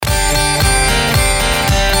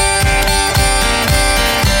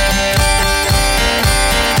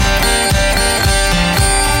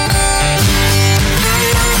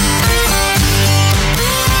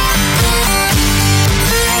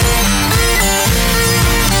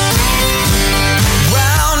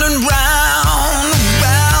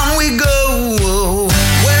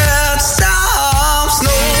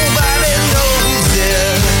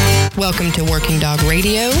Working Dog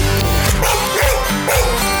Radio,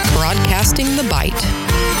 broadcasting the bite.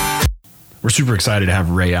 We're super excited to have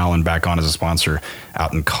Ray Allen back on as a sponsor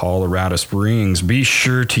out in Colorado Springs. Be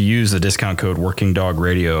sure to use the discount code Working Dog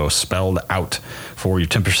Radio spelled out for your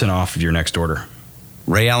 10% off of your next order.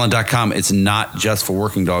 RayAllen.com. It's not just for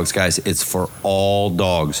working dogs, guys. It's for all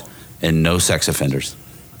dogs and no sex offenders.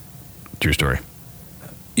 True story.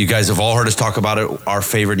 You guys have all heard us talk about it. Our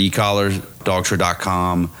favorite e-collars,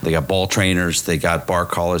 Dogtra.com. They got ball trainers. They got bark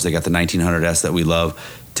collars. They got the 1900S that we love.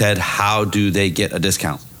 Ted, how do they get a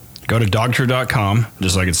discount? Go to Dogtra.com,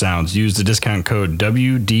 just like it sounds. Use the discount code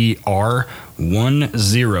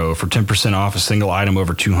WDR10 for 10% off a single item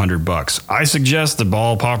over $200. I suggest the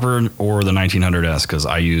ball popper or the 1900S because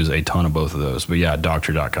I use a ton of both of those. But yeah,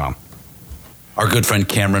 Dogtra.com. Our good friend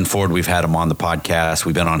Cameron Ford, we've had him on the podcast.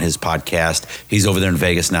 We've been on his podcast. He's over there in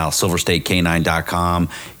Vegas now, SilverStateK9.com.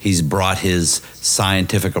 He's brought his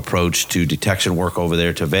scientific approach to detection work over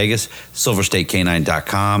there to Vegas,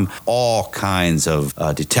 SilverStateK9.com. All kinds of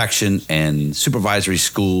detection and supervisory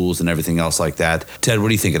schools and everything else like that. Ted, what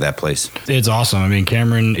do you think of that place? It's awesome. I mean,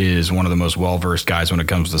 Cameron is one of the most well-versed guys when it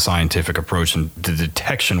comes to scientific approach and to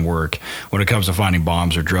detection work when it comes to finding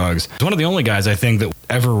bombs or drugs. He's one of the only guys, I think, that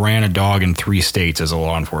ever ran a dog in 3 states as a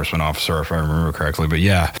law enforcement officer, if I remember correctly. But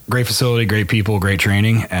yeah, great facility, great people, great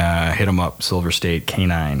training. Hit them up,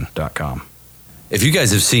 SilverStateK9.com. If you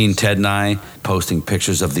guys have seen Ted and I posting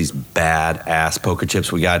pictures of these badass poker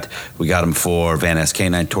chips, we got them for Van Ness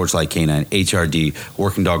K9, Torchlight K9, HRD,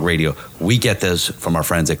 Working Dog Radio. We get those from our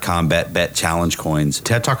friends at Combat Bet Challenge Coins.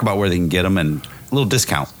 Ted, talk about where they can get them and a little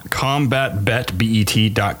discount.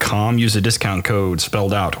 CombatBetBet.com. Use the discount code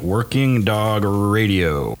spelled out Working Dog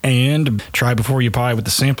Radio. And try before you buy with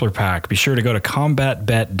the sampler pack. Be sure to go to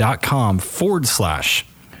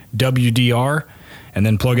CombatBet.com/WDR and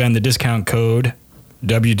then plug in the discount code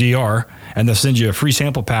WDR, and they'll send you a free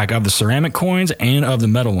sample pack of the ceramic coins and of the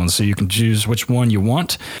metal ones, so you can choose which one you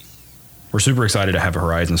want. We're super excited to have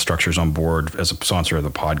Horizon Structures on board as a sponsor of the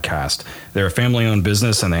podcast. They're a family-owned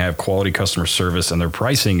business, and they have quality customer service, and their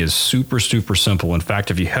pricing is super, super simple. In fact,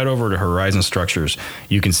 if you head over to Horizon Structures,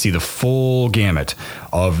 you can see the full gamut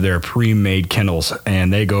of their pre-made kennels,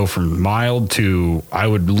 and they go from mild to, I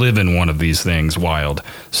would live in one of these things, wild.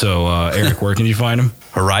 So, Eric, where can you find them?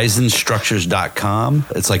 HorizonStructures.com.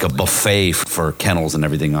 It's like a buffet for kennels and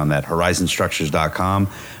everything on that. HorizonStructures.com,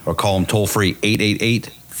 or call them toll-free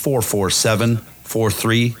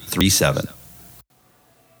 888-447-4337.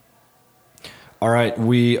 All right,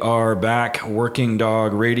 we are back. Working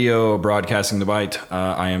Dog Radio, broadcasting the bite.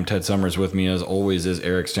 I am Ted Summers. With me, as always, is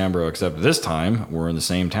Eric Stambro, except this time we're in the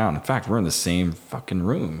same town. In fact, we're in the same fucking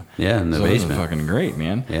room. Yeah, in the basement. This is fucking great,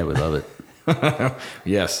 man. Yeah, we love it.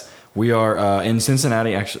 Yes. We are in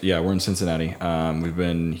Cincinnati. Actually, yeah, we're in Cincinnati. We've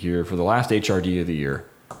been here for the last HRD of the year.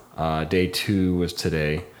 Day 2 was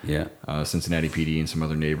today. Yeah. Cincinnati PD and some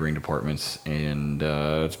other neighboring departments, and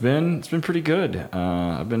it's been pretty good.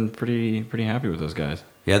 I've been pretty happy with those guys.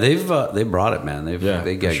 Yeah, they brought it, man.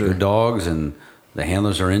 They got good dogs, and the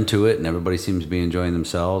handlers are into it, and everybody seems to be enjoying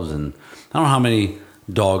themselves. And I don't know how many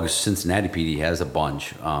dogs Cincinnati PD has, a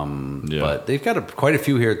bunch, but they've got quite a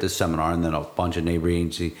few here at this seminar, and then a bunch of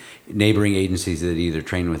neighboring agencies that either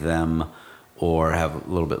train with them or have a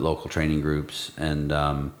little bit local training groups, and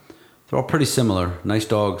they're all pretty similar. Nice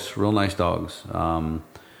dogs, real nice dogs.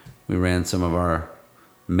 We ran some of our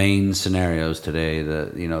main scenarios today,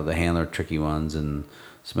 the handler tricky ones and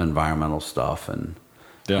some environmental stuff, and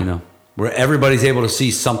where everybody's able to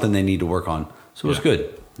see something they need to work on. So it was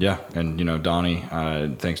good. Yeah, and Donnie,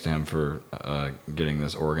 thanks to him for getting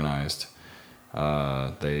this organized.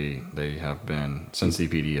 They have been, since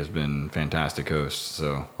CPD has been fantastic hosts.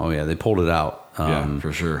 So they pulled it out.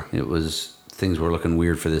 For sure. Things were looking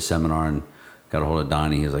weird for this seminar, and got a hold of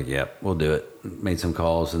Donnie. He was like, "Yep, we'll do it." Made some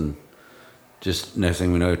calls, and just next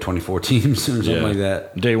thing we know, 24 teams or something like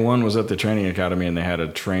that. Day 1 was at the training academy, and they had a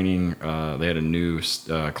training. They had a new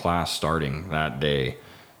class starting that day.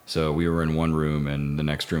 So we were in one room, and the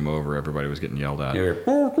next room over, everybody was getting yelled at.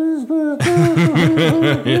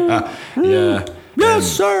 Yeah.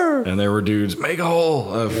 Yes, sir. And there were dudes, make a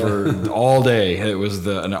hole for all day. It was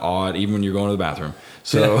an odd, even when you're going to the bathroom.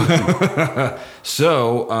 So,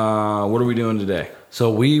 what are we doing today?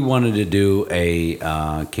 So we wanted to do a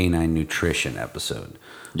canine nutrition episode.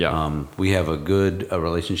 Yeah. We have a good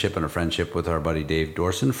relationship and a friendship with our buddy Dave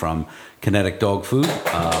Dorson from Kinetic Dog Food.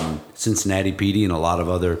 Cincinnati PD and a lot of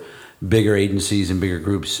other bigger agencies and bigger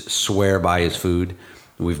groups swear by his food.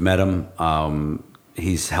 We've met him.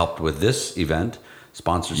 He's helped with this event,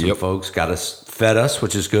 sponsored some folks, fed us,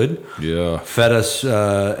 which is good. Yeah. Fed us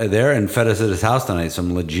there and fed us at his house tonight.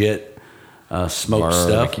 Some legit smoked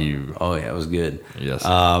barbecue stuff. Oh yeah, it was good. Yes.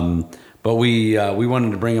 But we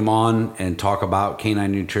wanted to bring him on and talk about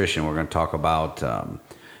canine nutrition. We're going to talk about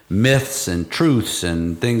myths and truths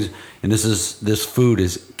and things. And this food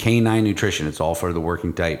is canine nutrition. It's all for the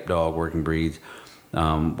working type dog, working breeds.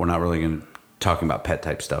 We're not really going to talking about pet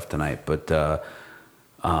type stuff tonight, but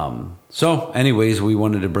so anyways, we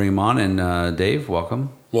wanted to bring him on. And Dave,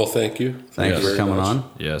 welcome. Well, thank you. Thanks for coming on.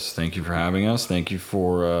 Yes, thank you for having us. Thank you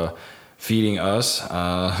for feeding us.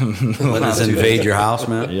 Let us invade your house,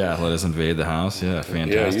 man. Yeah, let us invade the house. Yeah,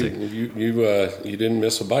 fantastic. Yeah, you didn't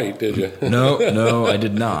miss a bite, did you? No, I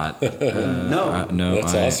did not. No,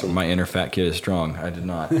 that's awesome. My inner fat kid is strong. I did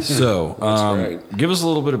not. So, That's right. Give us a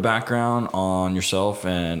little bit of background on yourself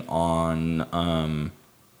and on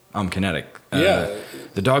Kinetic. Yeah,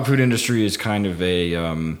 the dog food industry is kind of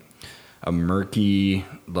a murky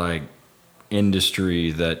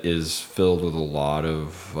industry that is filled with a lot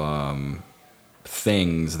of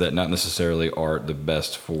things that not necessarily are the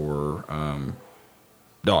best for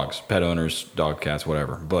dogs, pet owners, dog, cats,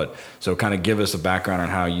 whatever. But so kind of give us a background on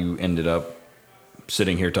how you ended up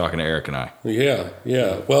sitting here talking to Eric and I. Yeah.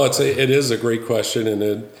 Well, it is a great question,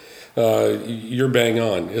 and you're bang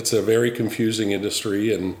on. It's a very confusing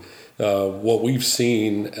industry, and what we've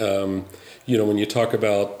seen, when you talk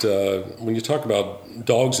about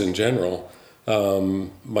dogs in general.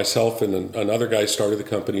 Myself and another guy started the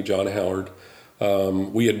company, John Howard.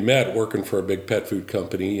 We had met working for a big pet food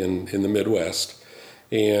company in the Midwest,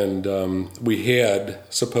 and we had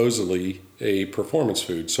supposedly a performance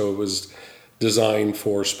food. So it was designed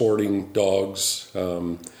for sporting dogs,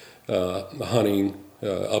 hunting,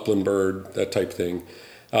 upland bird, that type thing.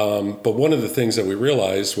 But one of the things that we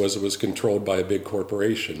realized was it was controlled by a big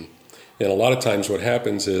corporation. And a lot of times what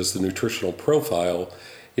happens is the nutritional profile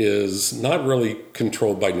is not really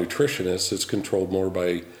controlled by nutritionists, it's controlled more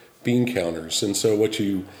by bean counters. And so what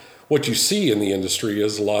you see in the industry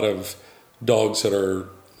is a lot of dogs that are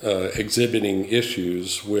exhibiting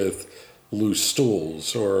issues with loose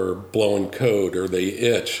stools or blowing coat, or they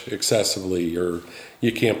itch excessively, or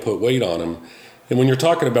you can't put weight on them. And when you're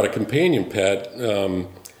talking about a companion pet,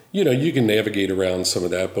 you can navigate around some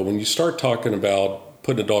of that. But when you start talking about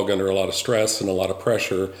putting a dog under a lot of stress and a lot of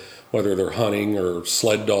pressure, whether they're hunting or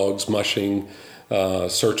sled dogs, mushing,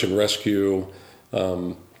 search and rescue,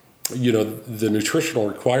 the nutritional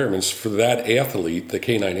requirements for that athlete, the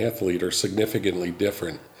canine athlete, are significantly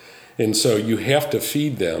different. And so you have to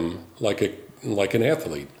feed them like an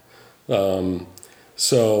athlete. And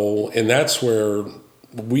that's where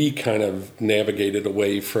we kind of navigated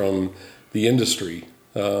away from the industry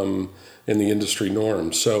and the industry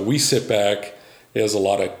norms. So we sit back, as a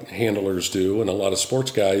lot of handlers do and a lot of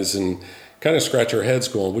sports guys, and kind of scratch our heads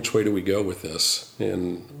going, which way do we go with this?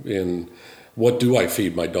 And what do I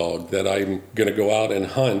feed my dog? That I'm going to go out and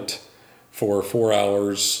hunt for 4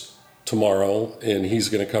 hours tomorrow, and he's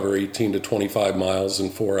going to cover 18 to 25 miles in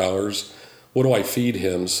 4 hours. What do I feed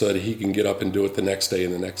him so that he can get up and do it the next day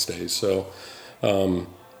and the next day? So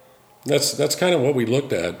that's kind of what we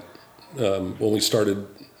looked at when we started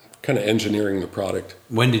kind of engineering the product.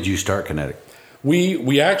 When did you start Kinetic?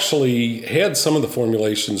 We actually had some of the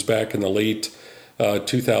formulations back in the late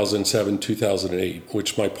 2007, 2008,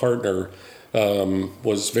 which my partner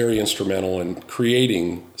was very instrumental in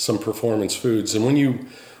creating some performance foods. And when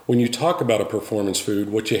you talk about a performance food,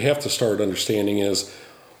 what you have to start understanding is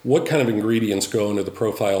what kind of ingredients go into the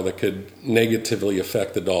profile that could negatively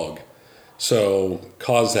affect the dog. So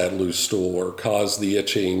cause that loose stool, or cause the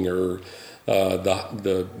itching, or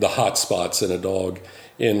the hot spots in a dog.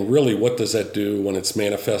 And really, what does that do when it's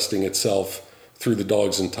manifesting itself through the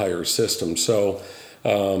dog's entire system? So,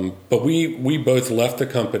 but we both left the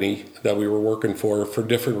company that we were working for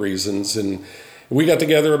different reasons, and we got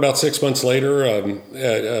together about 6 months later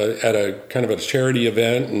at a kind of a charity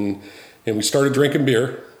event, and we started drinking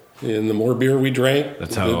beer. And the more beer we drank,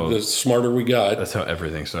 the smarter we got. That's how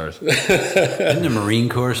everything starts. Didn't the Marine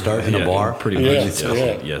Corps start in a bar? Pretty much.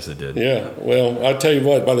 Yes, it did. Yeah. Well, I'll tell you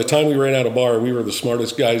what, by the time we ran out of bar, we were the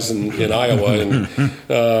smartest guys in Iowa.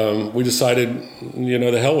 And we decided,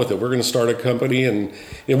 the hell with it. We're going to start a company. And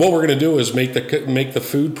what we're going to do is make the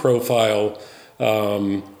food profile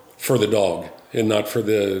for the dog, and not for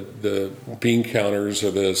the bean counters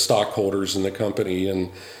or the stockholders in the company.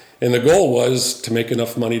 And the goal was to make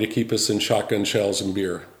enough money to keep us in shotgun shells and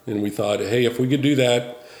beer. And we thought, hey, if we could do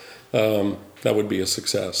that, that would be a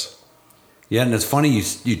success. Yeah, and it's funny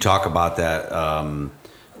you talk about that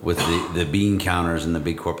with the bean counters and the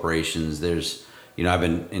big corporations. There's, I've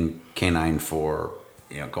been in canine for,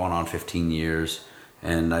 going on 15 years,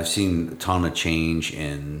 and I've seen a ton of change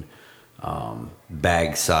in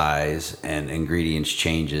bag size and ingredients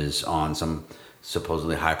changes on some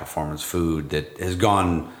supposedly high performance food that has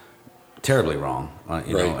gone terribly wrong,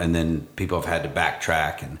 you know, and then people have had to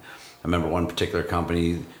backtrack. And I remember one particular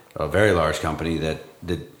company, a very large company, that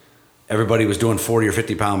everybody was doing 40 or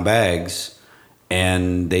 50 pound bags,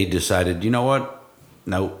 and they decided, you know what?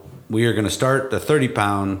 No, we are going to start the 30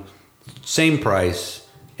 pound, same price,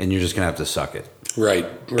 and you're just going to have to suck it. Right.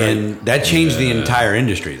 And that changed the entire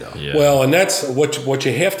industry, though. Yeah. Well, and that's what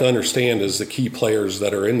you have to understand is the key players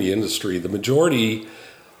that are in the industry. The majority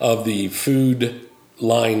of the food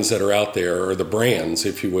lines that are out there, or the brands,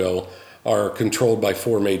 if you will, are controlled by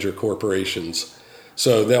 4 major corporations.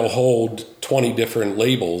 So they'll hold 20 different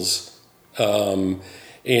labels, and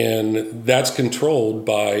that's controlled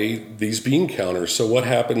by these bean counters. So what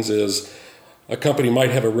happens is a company might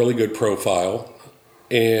have a really good profile,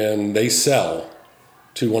 and they sell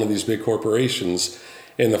to one of these big corporations.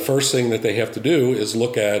 And the first thing that they have to do is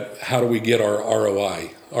look at, how do we get our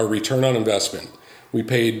ROI, our return on investment? We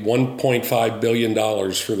paid $1.5 billion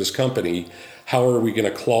for this company. How are we going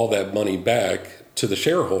to claw that money back to the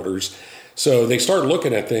shareholders? So they start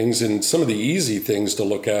looking at things, and some of the easy things to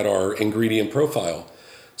look at are ingredient profile.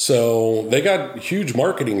 So they got huge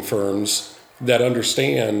marketing firms that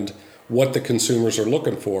understand what the consumers are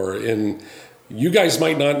looking for. And you guys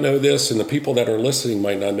might not know this, and the people that are listening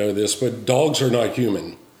might not know this, but dogs are not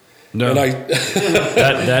human. No, and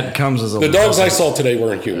that comes as the dogs I saw today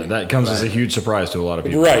weren't human. That comes as a huge surprise to a lot of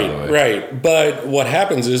people. Right. But what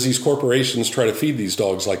happens is these corporations try to feed these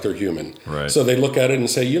dogs like they're human. Right. So they look at it and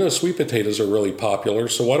say, you know, sweet potatoes are really popular,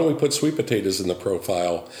 so why don't we put sweet potatoes in the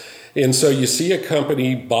profile? And so you see a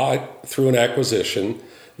company bought through an acquisition.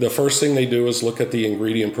 The first thing they do is look at the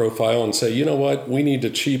ingredient profile and say, you know what, we need to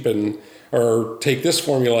cheapen or take this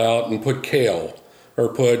formula out and put kale, or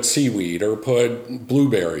put seaweed, or put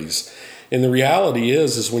blueberries. And the reality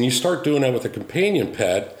is when you start doing that with a companion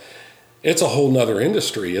pet, it's a whole nother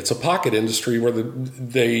industry. It's a pocket industry where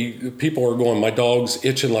people are going, my dog's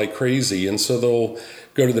itching like crazy. And so they'll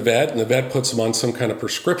go to the vet, and the vet puts them on some kind of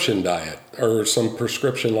prescription diet, or some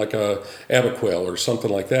prescription like a Apoquel or something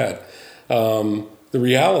like that. The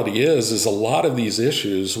reality is a lot of these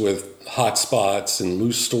issues with hot spots and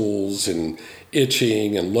loose stools and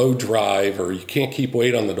itching and low drive, or you can't keep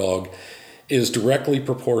weight on the dog, is directly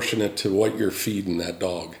proportionate to what you're feeding that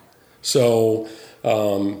dog. So,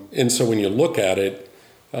 and so when you look at it,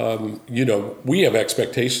 you know, we have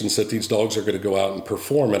expectations that these dogs are going to go out and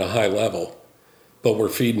perform at a high level, but we're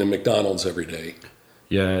feeding them McDonald's every day.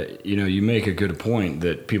 Yeah, you know, you make a good point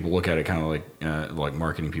that people look at it kind of like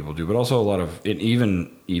marketing people do, but also a lot of it,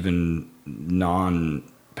 even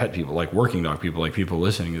non-pet people, like working dog people, like people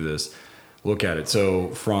listening to this, look at it. So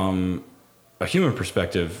from a human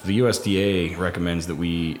perspective, the USDA recommends that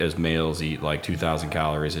we as males eat like 2,000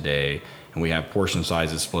 calories a day, and we have portion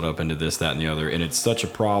sizes split up into this, that, and the other. And it's such a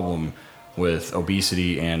problem with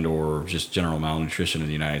obesity and or just general malnutrition in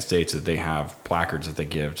the United States that they have placards that they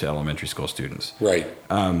give to elementary school students. Right.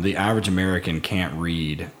 The average American can't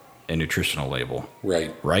read a nutritional label.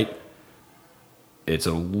 Right? It's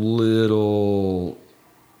a little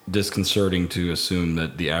disconcerting to assume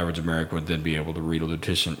that the average American would then be able to read a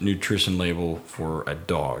nutrition label for a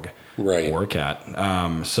dog or a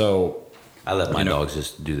cat. So I let my dogs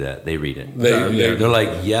just do that. They read it. They're like,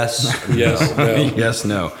 yes, yes, no. Yes,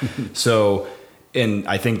 no. So, and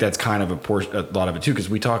I think that's kind of a lot of it too, because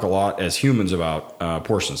we talk a lot as humans about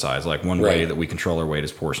portion size. Like one way that we control our weight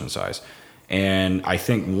is portion size. And I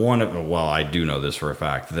think I do know this for a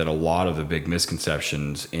fact, that a lot of the big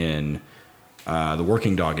misconceptions in the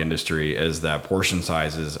working dog industry is that portion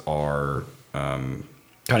sizes are kind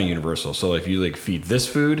of universal. So if you like feed this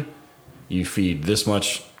food, you feed this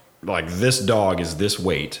much. Like this dog is this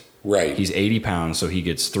weight. Right. He's 80 pounds, so he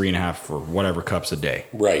gets 3.5 or whatever cups a day.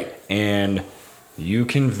 Right. And you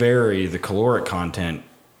can vary the caloric content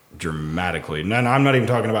dramatically. And I'm not even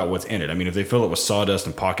talking about what's in it. I mean, if they fill it with sawdust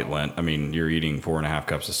and pocket lint, I mean, you're eating 4.5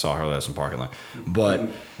 cups of sawdust and pocket lint. But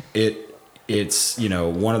it's, you know,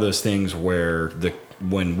 one of those things where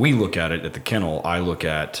when we look at it at the kennel, I look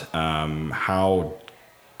at how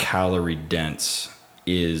calorie dense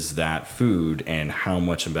is that food and how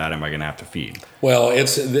much of that am I going to have to feed? Well,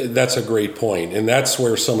 that's a great point, and that's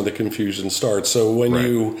where some of the confusion starts. So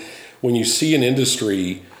when you see an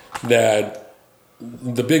industry that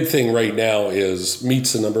the big thing right now is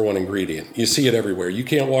meat's the number one ingredient. You see it everywhere. You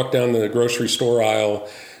can't walk down the grocery store aisle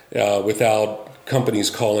without companies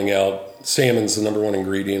calling out salmon's the number one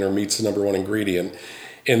ingredient or meat's the number one ingredient.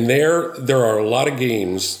 And there are a lot of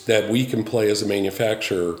games that we can play as a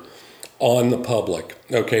manufacturer on the public,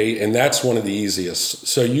 okay? And that's one of the easiest.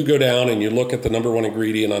 So you go down and you look at the number one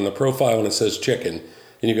ingredient on the profile and it says chicken,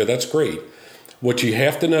 and you go, that's great. What you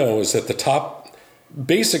have to know is that the top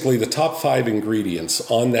 5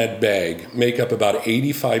 ingredients on that bag make up about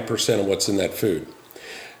 85% of what's in that food.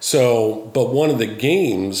 So, but one of the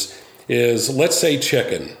games is, let's say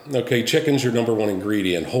chicken. Okay, chicken's your number one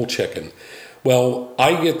ingredient, whole chicken. Well,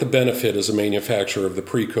 I get the benefit as a manufacturer of the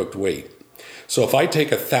pre-cooked weight. So if I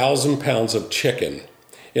take 1,000 pounds of chicken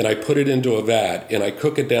and I put it into a vat and I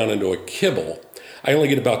cook it down into a kibble, I only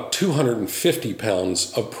get about 250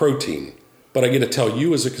 pounds of protein. But I get to tell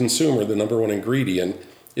you as a consumer the number one ingredient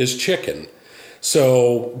is chicken.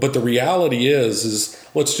 So, but the reality is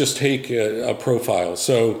let's just take a profile.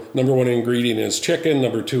 So number one ingredient is chicken,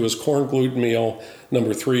 number 2 is corn gluten meal,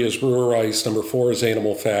 number 3 is brewer rice, number 4 is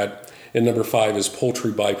animal fat, and number 5 is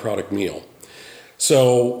poultry byproduct meal.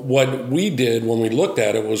 So what we did when we looked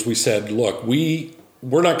at it was we said, look, we're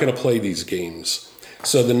not going to play these games.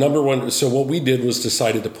 So what we did was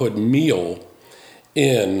decided to put meal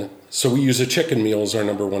in. So we use a chicken meal as our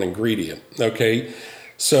number one ingredient. Okay.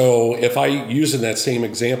 So if I use in that same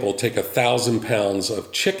example, take 1,000 pounds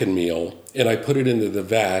of chicken meal and I put it into the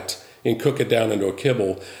vat and cook it down into a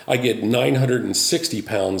kibble, I get 960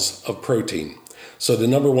 pounds of protein. So the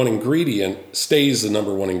number one ingredient stays the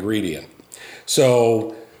number one ingredient.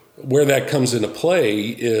 So where that comes into play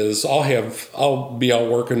is I'll be out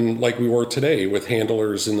working like we were today with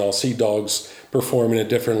handlers, and I'll see dogs performing at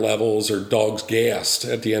different levels or dogs gassed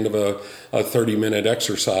at the end of a 30-minute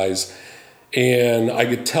exercise. And I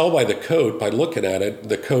could tell by the coat, by looking at it,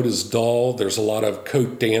 the coat is dull. There's a lot of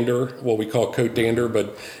coat dander, what we call coat dander,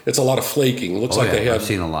 but it's a lot of flaking. Looks like they have I've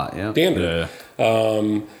seen a lot, dander.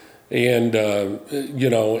 Yeah. And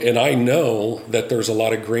I know that there's a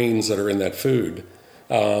lot of grains that are in that food.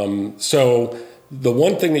 So the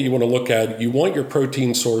one thing that you want to look at, you want your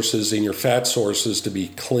protein sources and your fat sources to be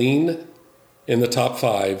clean in the top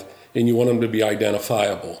 5, and you want them to be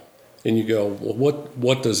identifiable. And you go, well,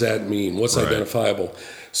 what does that mean? What's identifiable?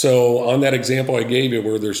 So on that example I gave you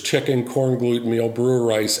where there's chicken, corn gluten meal, brewer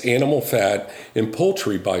rice, animal fat, and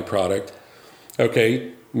poultry byproduct,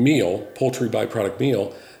 okay, meal, poultry byproduct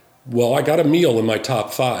meal, well, I got a meal in my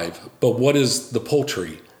top 5, but what is the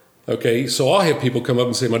poultry? Okay, so I'll have people come up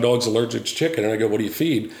and say, my dog's allergic to chicken, and I go, what do you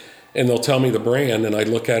feed? And they'll tell me the brand, and I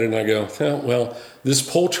look at it and I go, well, this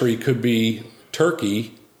poultry could be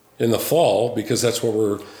turkey in the fall, because that's what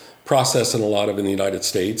we're processing a lot of in the United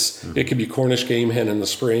States. Mm-hmm. It could be Cornish game hen in the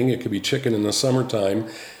spring, it could be chicken in the summertime.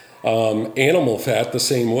 Animal fat, the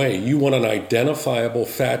same way. You want an identifiable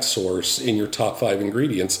fat source in your top 5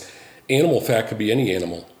 ingredients. Animal fat could be any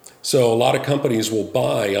animal. So a lot of companies will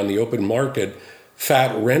buy on the open market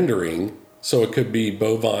fat rendering. So it could be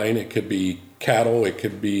bovine, it could be cattle, it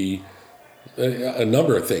could be a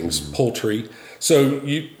number of things, poultry. So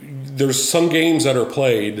there's some games that are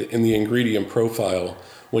played in the ingredient profile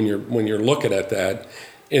when you're looking at that,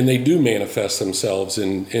 and they do manifest themselves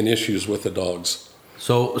in issues with the dogs.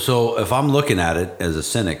 So if I'm looking at it as a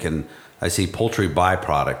cynic and I see poultry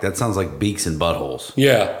byproduct, that sounds like beaks and buttholes.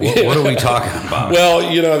 Yeah. What are we talking about?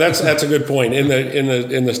 Well, that's a good point.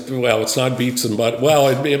 Well, it's not beaks and butt. Well,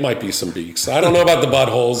 it might be some beaks. I don't know about the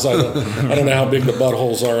buttholes. I don't know how big the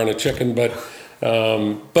buttholes are on a chicken, but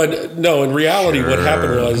no. In reality, what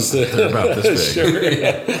happened was about this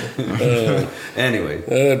big. Anyway,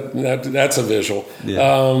 that's a visual.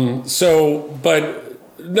 Yeah.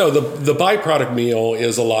 No, the byproduct meal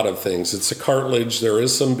is a lot of things. It's a cartilage. There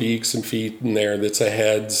is some beaks and feet in there. That's a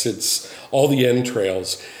heads. It's all the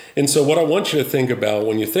entrails. And so what I want you to think about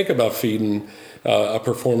when you think about feeding a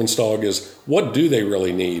performance dog is, what do they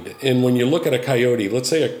really need? And when you look at a coyote, let's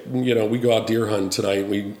say we go out deer hunting tonight.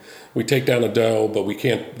 We take down a doe, but we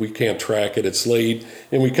can't track it. It's late,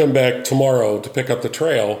 and we come back tomorrow to pick up the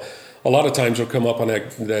trail. A lot of times we'll come up on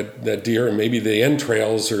that deer, and maybe the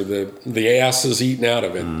entrails or the ass is eaten out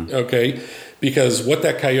of it, okay? Because what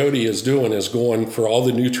that coyote is doing is going for all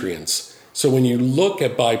the nutrients. So when you look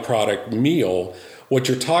at byproduct meal, what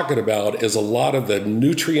you're talking about is a lot of the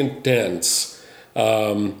nutrient-dense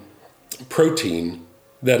protein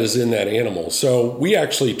that is in that animal. So we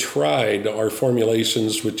actually tried our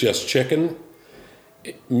formulations with just chicken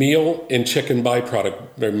meal and chicken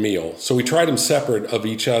byproduct meal. So we tried them separate of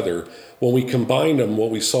each other. When we combined them, what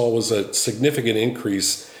we saw was a significant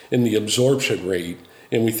increase in the absorption rate.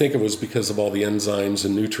 And we think it was because of all the enzymes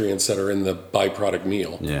and nutrients that are in the byproduct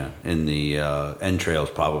meal. Yeah, in the entrails,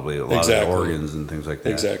 probably a lot of the organs and things like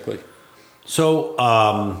that. Exactly. So,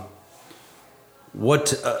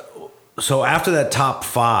 so after that top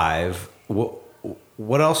 5,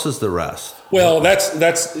 what else is the rest? Well,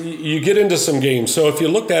 that's you get into some games. So if you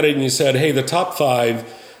looked at it and you said, hey, the top 5,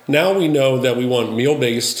 now we know that we want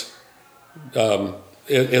meal-based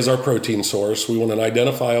as our protein source. We want an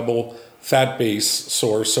identifiable fat-based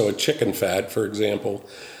source, so a chicken fat, for example.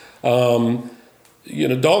 Dogs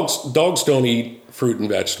don't eat fruit and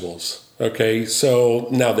vegetables. Okay, so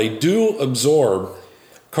now they do absorb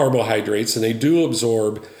carbohydrates and they do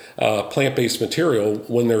absorb plant-based material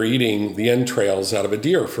when they're eating the entrails out of a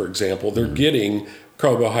deer, for example. They're getting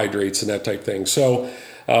carbohydrates and that type of thing. So,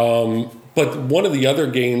 but one of the other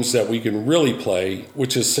games that we can really play,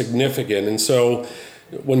 which is significant, and so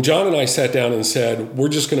when John and I sat down and said, we're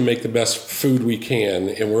just going to make the best food we can,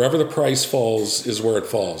 and wherever the price falls is where it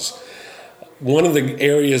falls. One of the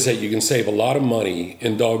areas that you can save a lot of money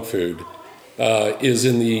in dog food is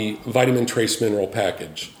in the vitamin trace mineral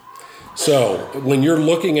package. So when you're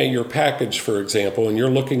looking at your package, for example, and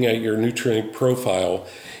you're looking at your nutrient profile,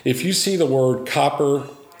 if you see the word copper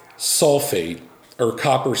sulfate or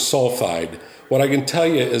copper sulfide, what I can tell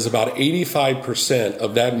you is about 85%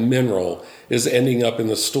 of that mineral is ending up in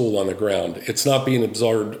the stool on the ground. It's not being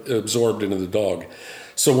absorbed into the dog.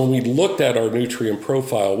 So when we looked at our nutrient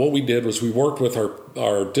profile, what we did was we worked with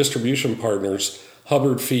our distribution partners,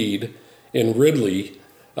 Hubbard Feed and Ridley,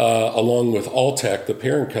 along with Alltech, the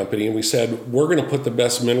parent company, and we said, we're going to put the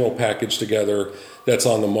best mineral package together that's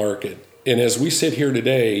on the market. And as we sit here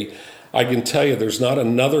today, I can tell you there's not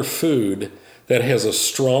another food that has a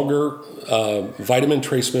stronger vitamin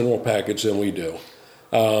trace mineral package than we do.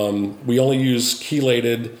 We only use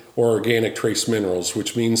chelated or organic trace minerals,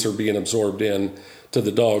 which means they're being absorbed in to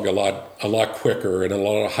the dog a lot quicker and a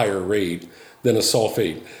lot higher rate than a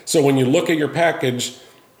sulfate. So when you look at your package,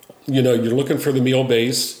 you're looking for the meal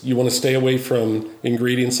base. You want to stay away from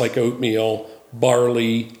ingredients like oatmeal,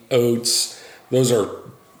 barley, oats. Those are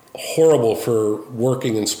horrible for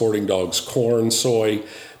working and sporting dogs, corn, soy,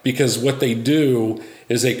 because what they do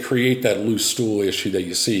is they create that loose stool issue that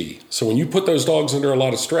you see. So when you put those dogs under a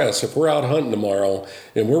lot of stress, if we're out hunting tomorrow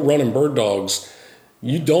and we're running bird dogs,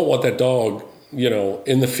 you don't want that dog,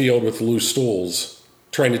 in the field with loose stools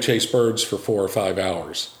trying to chase birds for 4 or 5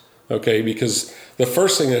 hours. Okay, because the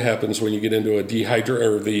first thing that happens when you get into a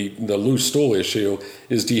the loose stool issue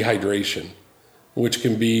is dehydration, which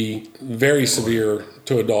can be very severe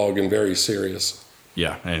to a dog and very serious.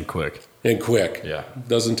 Yeah, and quick. Yeah,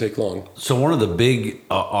 doesn't take long. So one of the big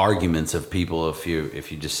arguments of people, if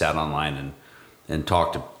you just sat online and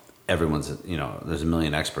talked to everyone's, there's a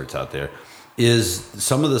million experts out there, is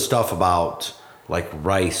some of the stuff about like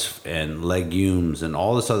rice and legumes and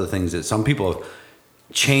all this other things that some people have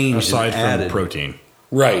changed aside and added. From protein.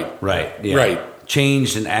 Right. Yeah. Right.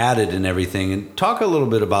 Changed and added and everything. And talk a little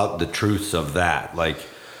bit about the truths of that. Like,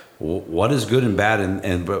 what is good and bad,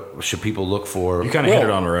 and what should people look for? You kind of hit it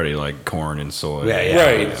on already, like corn and soy. Yeah.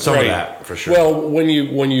 Right. Some of that, for sure. Well, when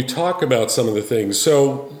you talk about some of the things,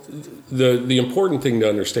 so the important thing to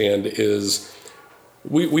understand is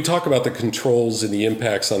we talk about the controls and the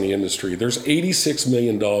impacts on the industry. There's 86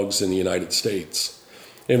 million dogs in the United States.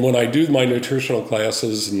 And when I do my nutritional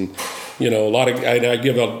classes, and I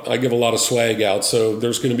give a lot of swag out, so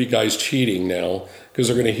there's going to be guys cheating now because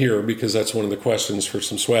they're going to hear, because that's one of the questions for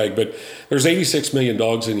some swag. But there's 86 million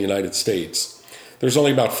dogs in the United States. There's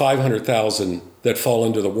only about 500,000 that fall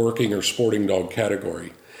into the working or sporting dog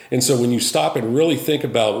category. And so when you stop and really think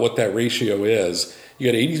about what that ratio is, you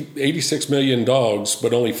got 86 million dogs,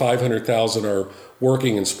 but only 500,000 are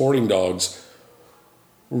working and sporting dogs.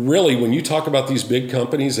 Really, when you talk about these big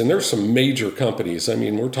companies, and there's some major companies, I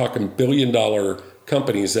mean, we're talking billion-dollar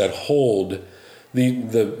companies that hold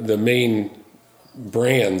the main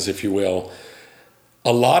brands, if you will.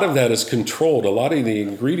 A lot of that is controlled. A lot of the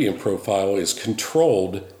ingredient profile is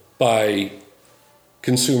controlled by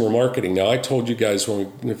consumer marketing. Now, I told you guys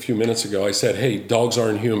a few minutes ago, I said, hey, dogs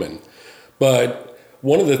aren't human. But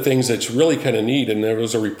one of the things that's really kind of neat, and there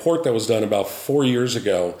was a report that was done about 4 years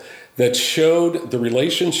ago that showed the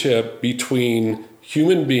relationship between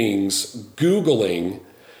human beings Googling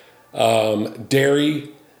dairy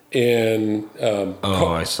and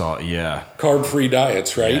I saw, yeah, carb-free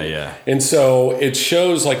diets, right? Yeah. And so it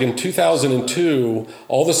shows, like in 2002,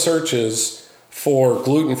 all the searches for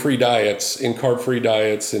gluten-free diets and carb-free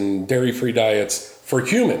diets and dairy-free diets for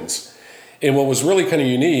humans. And what was really kind of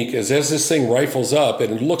unique is as this thing rifles up,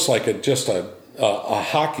 and it looks like just a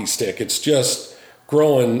hockey stick, it's just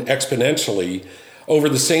growing exponentially. Over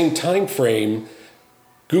the same time frame,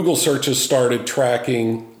 Google searches started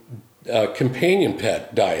tracking companion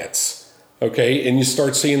pet diets, okay? And you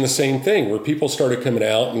start seeing the same thing where people started coming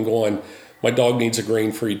out and going, my dog needs a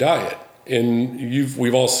grain-free diet. And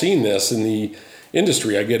we've all seen this in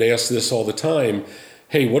industry, I get asked this all the time.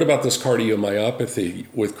 Hey, what about this cardiomyopathy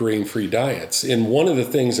with grain-free diets? And one of the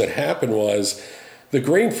things that happened was the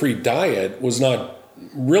grain-free diet was not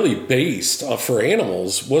really based for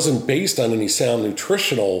animals, wasn't based on any sound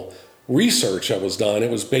nutritional research that was done.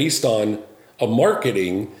 It was based on a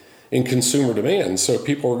marketing and consumer demand. So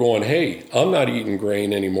people were going, hey, I'm not eating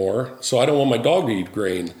grain anymore, so I don't want my dog to eat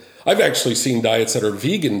grain. I've actually seen diets that are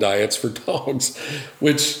vegan diets for dogs,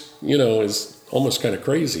 which, is almost kind of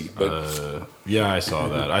crazy. But yeah, I saw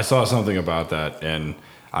that. I saw something about that, and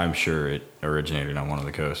I'm sure it originated on one of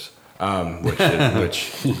the coasts. Which one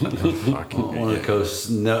of the coasts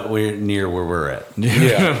nowhere near where we're at.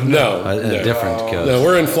 Yeah, no, a different coast. No,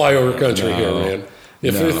 we're in flyover country here, man.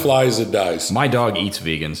 If it flies, it dies. My dog eats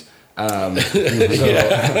vegans.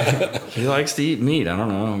 He likes to eat meat. I don't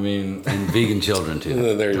know. I mean, and vegan children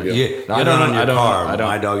too. There you go. I don't own your car.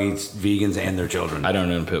 My dog eats vegans and their children. I don't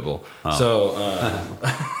own Pitbull. Oh.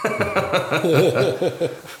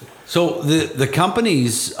 So the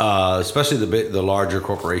companies, especially the larger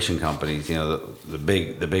corporation companies, the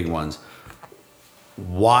big ones.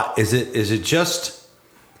 Why is it just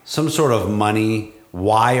some sort of money?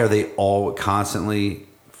 Why are they all constantly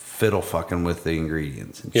fiddle fucking with the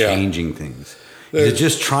ingredients and changing things? Is it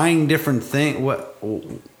just trying different things?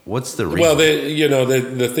 What's the reason? Well,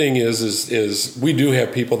 the thing is we do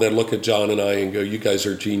have people that look at John and I and go, "You guys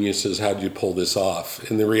are geniuses. How did you pull this off?"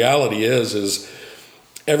 And the reality is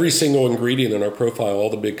every single ingredient in our profile, all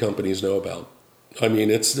the big companies know about. I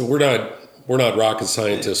mean, we're not rocket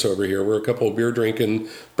scientists over here. We're a couple of beer drinking,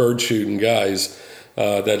 bird shooting guys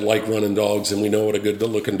that like running dogs, and we know what a good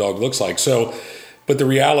looking dog looks like. So. But the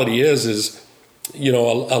reality is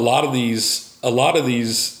a lot of these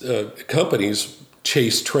companies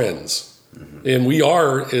chase trends, and we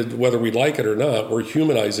are, whether we like it or not, we're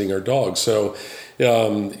humanizing our dogs. So,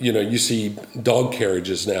 you see dog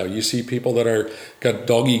carriages now. You see people that got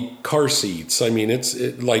doggy car seats. I mean,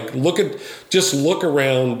 look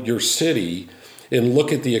around your city and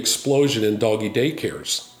look at the explosion in doggy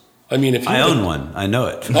daycares. I mean, if you own one, I know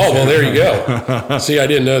it. Oh, well, there you go. See, I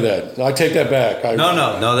didn't know that. I take that back.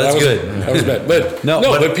 No, that's good. That was bad. But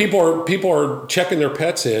but people are checking their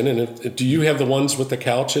pets in. And do you have the ones with the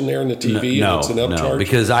couch in there and the TV? No, and it's an upcharge?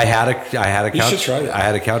 Because I had a couch. You should try that. I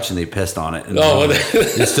had a couch and they pissed on it. And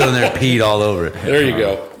they stood in there and peed all over it. There you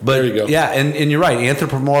go. There you go. Yeah, and you're right.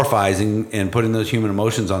 Anthropomorphizing and putting those human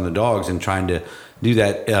emotions on the dogs and trying to do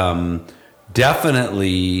that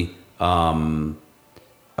definitely.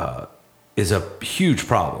 Is a huge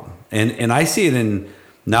problem. And I see it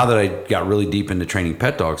now that I got really deep into training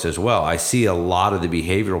pet dogs as well, I see a lot of the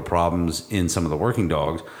behavioral problems in some of the working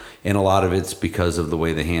dogs, and a lot of it's because of the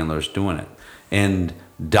way the handler's doing it. And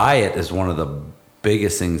diet is one of the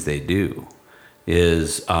biggest things they do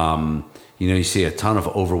is, you see a ton of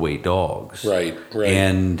overweight dogs. Right.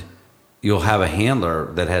 And you'll have a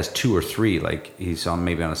handler that has 2 or 3, like he's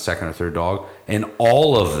maybe on a second or third dog, and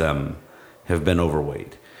all of them have been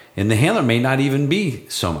overweight. And the handler may not even be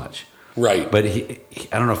so much. Right. But I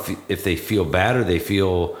don't know if they feel bad or they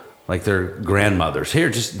feel like their grandmothers.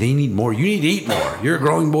 They need more. You need to eat more. You're a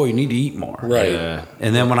growing boy. You need to eat more. Right.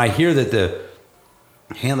 And then when I hear that the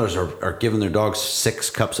handlers are giving their dogs 6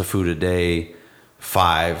 cups of food a day,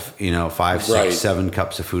 5, 6, 7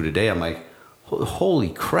 cups of food a day, I'm like, holy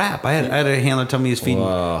crap. I had a handler tell me he's feeding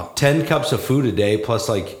 10 cups of food a day plus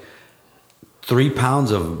 3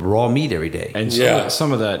 pounds of raw meat every day. And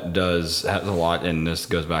some of that has a lot, and this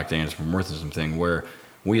goes back to anthropomorphism thing, where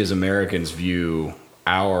we as Americans view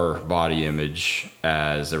our body image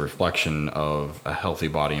as a reflection of a healthy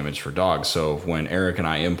body image for dogs. So when Eric and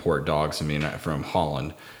I import dogs, from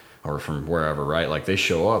Holland or from wherever, right? Like they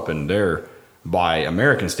show up and they're, by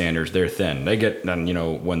American standards, they're thin. They get,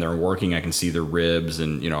 when they're working, I can see their ribs,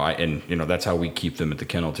 and that's how we keep them at the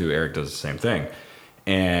kennel too. Eric does the same thing.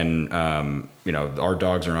 And, our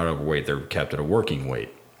dogs are not overweight. They're kept at a working weight.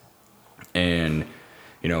 And,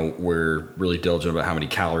 we're really diligent about how many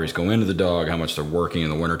calories go into the dog, how much they're working. In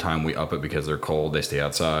the wintertime, we up it because they're cold. They stay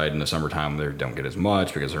outside. In the summertime, they don't get as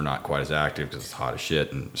much because they're not quite as active because it's hot as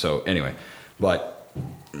shit. And so anyway, but,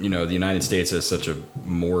 the United States has such a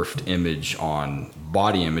morphed image on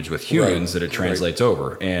body image with humans that it translates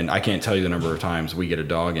over. And I can't tell you the number of times we get a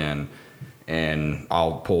dog in, and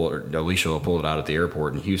Alicia will pull it out at the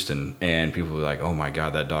airport in Houston, and people will be like, "Oh my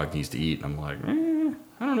God, that dog needs to eat." And I'm like,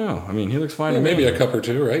 I don't know. He looks fine. Maybe a cup or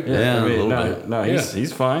 2, right? Yeah, a little bit. No,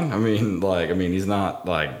 he's fine. He's not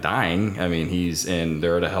dying.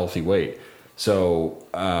 They're at a healthy weight. So,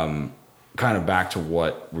 kind of back to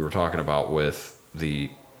what we were talking about with the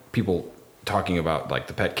people talking about like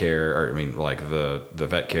the pet care, or I mean, like the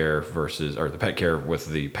vet care versus, or the pet care with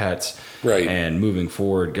the pets, right? And moving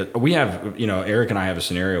forward, we have, Eric and I have a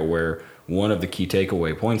scenario where one of the key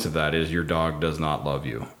takeaway points of that is your dog does not love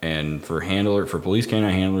you. And for police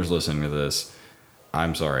canine handlers listening to this,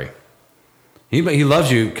 I'm sorry. He loves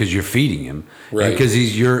you because you're feeding him, right?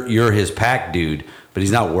 Because you're his pack dude, but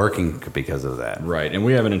he's not working because of that, right? And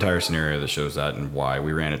we have an entire scenario that shows that and why.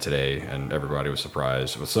 We ran it today, and everybody was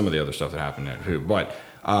surprised with some of the other stuff that happened at Who. But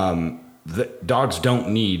the dogs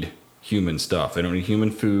don't need human stuff. They don't need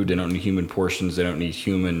human food. They don't need human portions. They don't need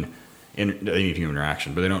human. They need human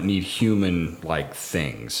interaction, but they don't need human like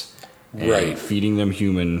things. And right. Feeding them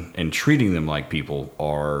human and treating them like people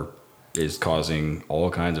is causing all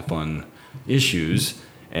kinds of fun issues.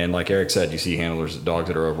 And like Eric said, you see dogs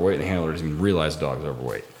that are overweight, and the handler doesn't even realize the dog's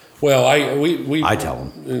overweight. Well, I tell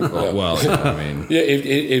them. I mean, yeah.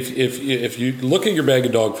 If you look at your bag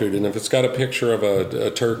of dog food, and if it's got a picture of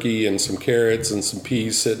a turkey and some carrots and some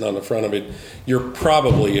peas sitting on the front of it, you're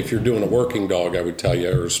probably, if you're doing a working dog, I would tell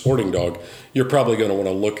you, or a sporting dog, you're probably going to want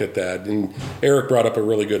to look at that. And Eric brought up a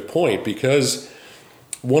really good point, because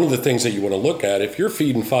one of the things that you want to look at, if you're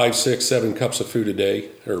feeding 5, 6, 7 cups of food a day,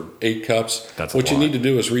 or 8 cups, what you need to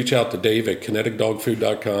do is reach out to Dave at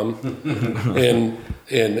kineticdogfood.com,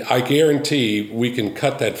 and I guarantee we can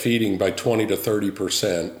cut that feeding by 20 to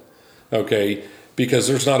 30%. Okay, because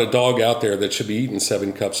there's not a dog out there that should be eating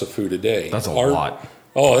 7 cups of food a day. That's a lot.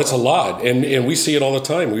 Oh, it's a lot, and we see it all the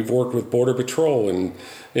time. We've worked with Border Patrol and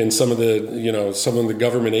some of the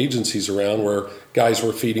government agencies around, where guys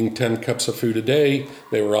were feeding 10 cups of food a day.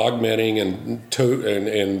 They were augmenting and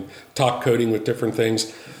top coating with different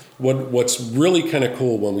things. What's really kind of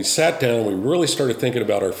cool, when we sat down and we really started thinking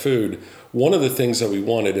about our food, one of the things that we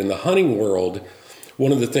wanted in the hunting world,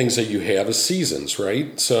 one of the things that you have is seasons,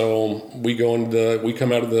 right? So we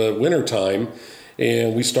come out of the winter time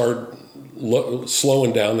and we start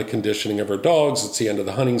slowing down the conditioning of our dogs. It's the end of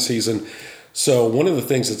the hunting season. So one of the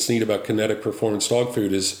things that's neat about Kinetic Performance Dog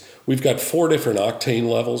Food is we've got 4 different octane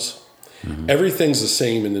levels. Mm-hmm. Everything's the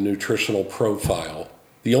same in the nutritional profile.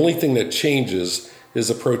 The only thing that changes is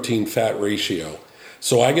the protein-fat ratio.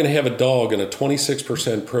 So I can have a dog in a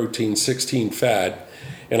 26% protein, 16 fat,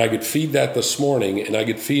 and I could feed that this morning, and I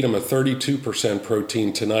could feed him a 32%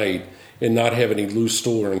 protein tonight and not have any loose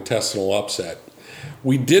stool or intestinal upset.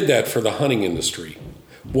 We did that for the hunting industry.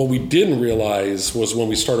 What we didn't realize was when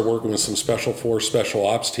we started working with some Special Force, Special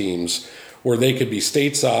Ops teams, where they could be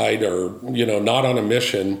stateside or, not on a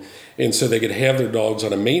mission, and so they could have their dogs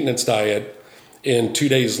on a maintenance diet, and 2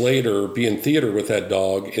 days later be in theater with that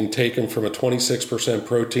dog and take them from a 26%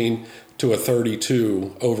 protein to a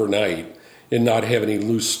 32 overnight and not have any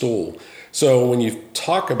loose stool. So when you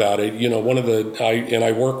talk about it,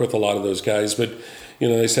 I work with a lot of those guys, but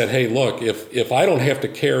they said, hey, look, if I don't have to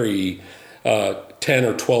carry 10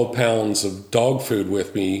 or 12 pounds of dog food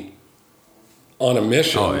with me on a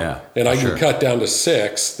mission, and I can cut down to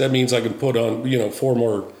 6, that means I can put on, 4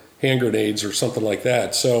 more hand grenades or something like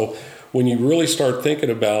that. So when you really start thinking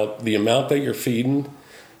about the amount that you're feeding,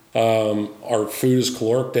 our food is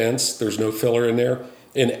caloric dense, there's no filler in there,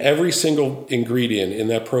 and every single ingredient in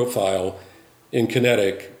that profile in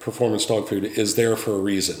Kinetic Performance Dog Food is there for a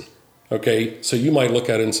reason. Okay, so you might look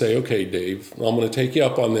at it and say, okay, Dave, I'm going to take you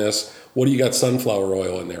up on this. What do you got sunflower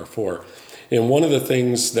oil in there for? And one of the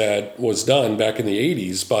things that was done back in the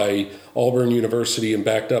 80s by Auburn University and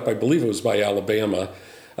backed up, I believe it was by Alabama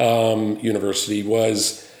University,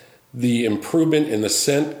 was the improvement in the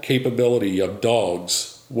scent capability of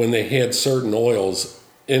dogs when they had certain oils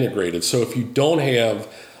integrated. So if you don't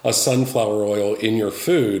have a sunflower oil in your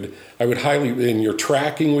food, I would and you're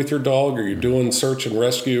tracking with your dog, or you're doing search and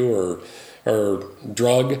rescue or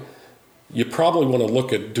drug, you probably want to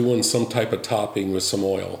look at doing some type of topping with some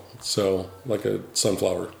oil. So like a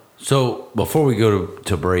sunflower. So before we go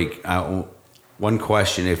to break, one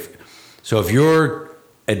question. If you're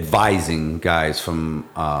advising guys from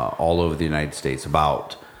all over the United States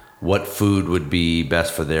about what food would be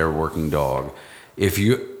best for their working dog, is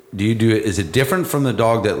it different from the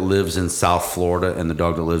dog that lives in South Florida and the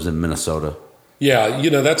dog that lives in Minnesota?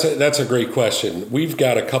 Yeah, that's a great question. We've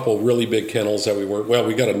got a couple really big kennels that we work. Well,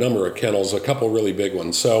 we got a number of kennels, a couple really big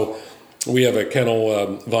ones. So we have a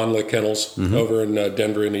kennel, Von Lick Kennels, over in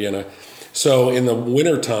Denver, Indiana. So in the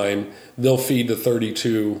wintertime, they'll feed the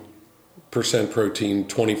 32% protein,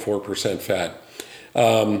 24% fat.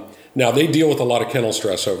 Now they deal with a lot of kennel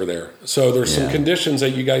stress over there. So there's some conditions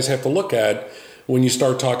that you guys have to look at when you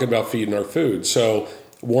start talking about feeding our food. So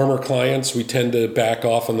warmer clients, we tend to back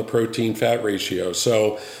off on the protein-fat ratio.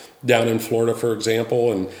 So when you talk about feeding our food, so warmer clients, we tend to back off on the protein-fat ratio. So when you talk about feeding our food, so warmer clients, we tend to back off on the protein-fat ratio. So warmer clients, we tend to back off on the protein-fat ratio. So down in Florida, for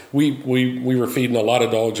example, and we were feeding a lot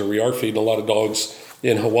of dogs, or we are feeding a lot of dogs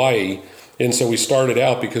in Hawaii. And so we started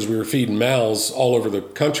out because we were feeding mals all over the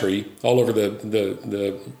country, all over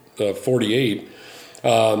the 48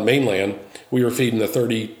 mainland. We were feeding the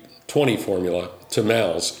 30-20 formula to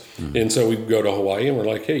mals. Mm-hmm. And so we'd go to Hawaii and we're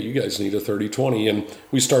like, hey, you guys need a 30-20. And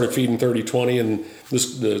we started feeding 30-20, and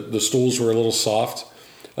the stools were a little soft.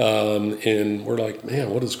 And we're like, man,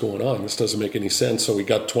 what is going on? This doesn't make any sense. So we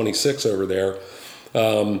got 26 over there,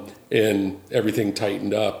 and everything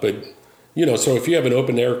tightened up. But, so if you have an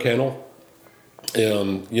open air kennel,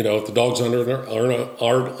 if the dogs aren't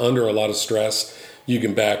under a lot of stress, you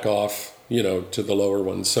can back off, to the lower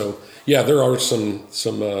ones. So yeah, there are some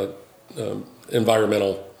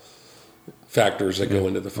environmental factors that go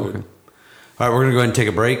into the food. Okay. All right, we're gonna go ahead and take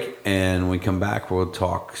a break, and when we come back, we'll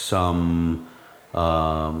talk some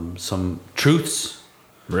truths,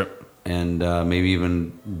 and maybe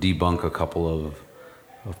even debunk a couple of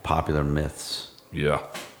popular myths. Yeah.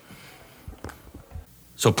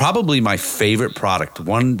 So probably my favorite product,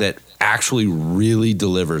 one that actually really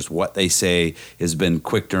delivers what they say, has been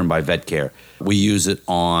QuickDerm by VetCare. We use it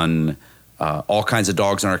on all kinds of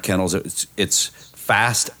dogs in our kennels. It's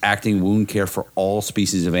fast-acting wound care for all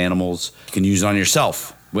species of animals. You can use it on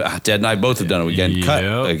yourself. Ted and I both have done it. We got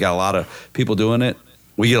a lot of people doing it.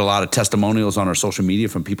 We get a lot of testimonials on our social media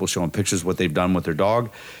from people showing pictures of what they've done with their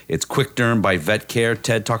dog. It's QuickDerm by VetCare.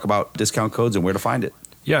 Ted, talk about discount codes and where to find it.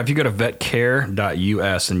 Yeah, if you go to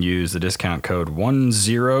vetcare.us and use the discount code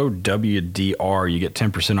 10WDR, you get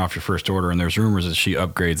 10% off your first order. And there's rumors that she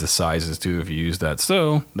upgrades the sizes too if you use that.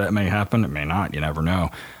 So that may happen. It may not. You never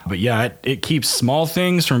know. But yeah, it keeps small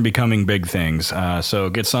things from becoming big things.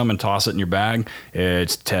 So get some and toss it in your bag.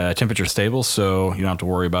 It's temperature stable, so you don't have to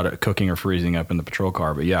worry about it cooking or freezing up in the patrol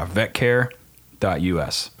car. But yeah, vetcare.us.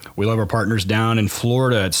 We love our partners down in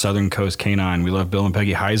Florida at Southern Coast Canine. We love Bill and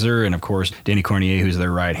Peggy Heiser, and of course, Danny Cornier, who's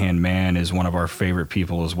their right-hand man, is one of our favorite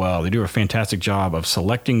people as well. They do a fantastic job of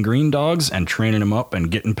selecting green dogs and training them up and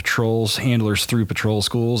getting handlers through patrol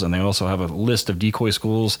schools, and they also have a list of decoy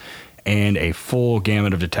schools and a full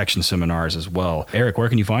gamut of detection seminars as well. Eric, where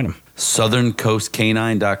can you find them?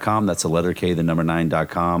 SouthernCoastCanine.com. That's the letter K, the number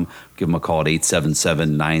 9.com. Give them a call at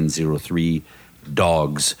 877-903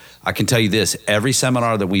 dogs. I can tell you this, every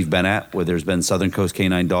seminar that we've been at where there's been Southern Coast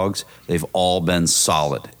Canine dogs, they've all been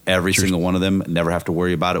solid. Every single one of them, never have to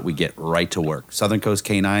worry about it. We get right to work.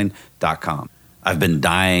 SouthernCoastCanine.com. I've been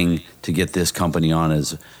dying to get this company on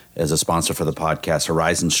as a sponsor for the podcast,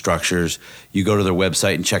 Horizon Structures. You go to their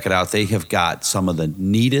website and check it out. They have got some of the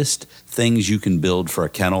neatest things you can build for a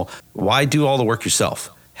kennel. Why do all the work yourself?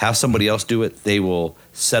 Have somebody else do it. They will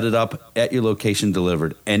set it up at your location,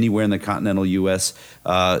 delivered anywhere in the continental U.S.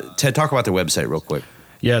 Ted, talk about their website real quick.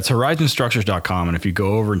 Yeah, it's horizonstructures.com, and if you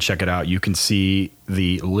go over and check it out, you can see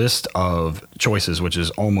the list of choices, which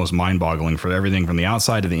is almost mind-boggling for everything from the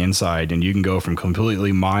outside to the inside, and you can go from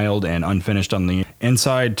completely mild and unfinished on the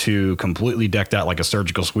inside to completely decked out like a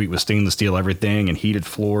surgical suite with stainless steel everything and heated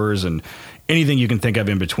floors and anything you can think of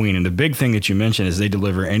in between. And the big thing that you mentioned is they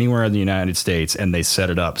deliver anywhere in the United States and they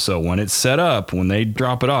set it up. So when it's set up, when they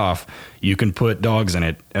drop it off, you can put dogs in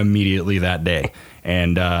it immediately that day.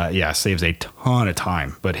 And saves a ton of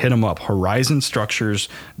time. But hit them up,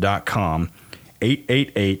 horizonstructures.com,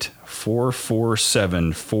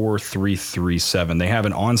 888-447-4337. They have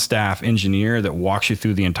an on-staff engineer that walks you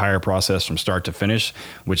through the entire process from start to finish,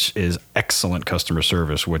 which is excellent customer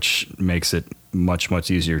service, which makes it much,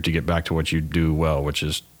 much easier to get back to what you do well, which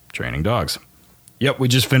is training dogs. Yep, we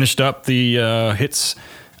just finished up the HITS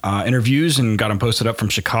interviews and got them posted up from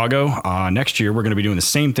Chicago. Next year, we're going to be doing the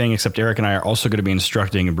same thing, except Eric and I are also going to be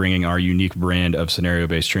instructing and bringing our unique brand of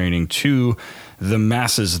scenario-based training to the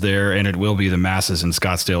masses there, and it will be the masses in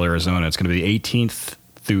Scottsdale, Arizona. It's going to be the 18th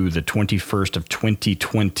through the 21st of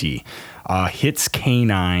 2020. HITS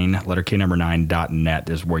K9, letter K number 9.net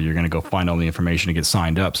is where you're going to go find all the information to get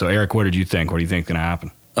signed up. So, Eric, what did you think? What do you think is going to happen?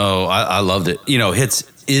 Oh, I loved it.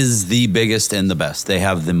 HITS is the biggest and the best. They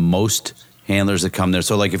have the most handlers that come there.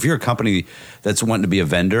 So like if you're a company that's wanting to be a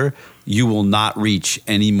vendor, you will not reach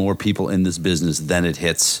any more people in this business than it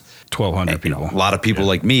hits 1,200 people. A lot of people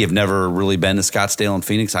like me have never really been to Scottsdale and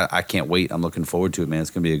Phoenix. I can't wait. I'm looking forward to it, man. It's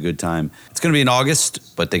going to be a good time. It's going to be in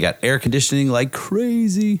August, but they got air conditioning like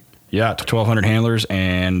crazy. Yeah, 1,200 handlers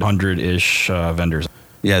and 100-ish vendors.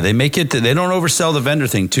 Yeah, they make it. They don't oversell the vendor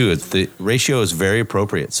thing too. The ratio is very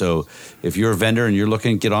appropriate. So if you're a vendor and you're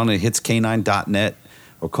looking, get on to hitsK9.net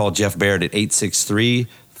or call Jeff Barrett at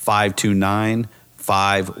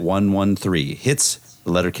 863-529-5113. Hits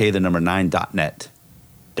the letter K, the number 9.net.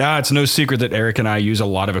 It's no secret that Eric and I use a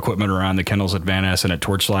lot of equipment around the kennels at Van Ness and at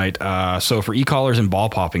Torchlight. So for e-collars and ball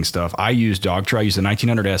popping stuff, I use Dogtra. I use the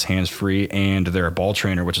 1900S hands-free and their ball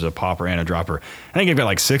trainer, which is a popper and a dropper. I think I've got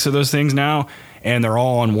like 6 of those things now, and they're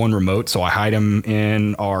all on one remote. So I hide them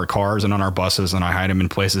in our cars and on our buses, and I hide them in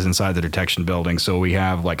places inside the detection building. So we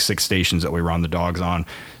have like 6 stations that we run the dogs on.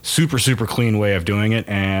 Super, super clean way of doing it,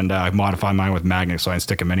 and I modify mine with magnets so I can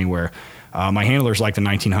stick them anywhere. My handlers like the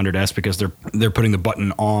 1900S because they're putting the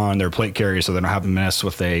button on their plate carrier so they don't have to mess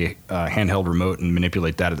with a handheld remote and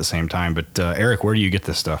manipulate that at the same time. But Eric, where do you get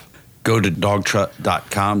this stuff? Go to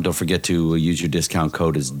dogtra.com. Don't forget to use your discount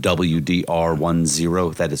code as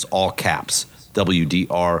WDR10. That is all caps,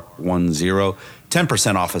 WDR10.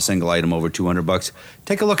 10% off a single item over $200.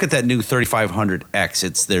 Take a look at that new 3500X.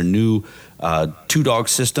 It's their new 2-dog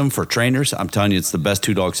system for trainers. I'm telling you, it's the best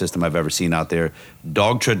 2-dog system I've ever seen out there.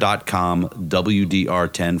 Dogtra.com,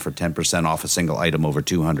 WDR10 for 10% off a single item over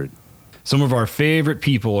 $200. Some of our favorite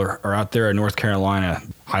people are out there in North Carolina,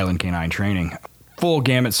 Highland Canine Training. Full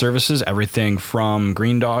gamut services, everything from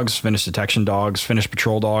green dogs, finished detection dogs, finished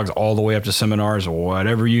patrol dogs, all the way up to seminars,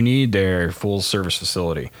 whatever you need there, full service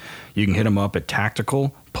facility. You can hit them up at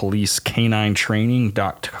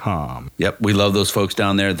tacticalpolicecaninetraining.com. Yep, we love those folks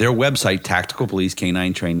down there. Their website,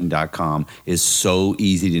 tacticalpolicecaninetraining.com, is so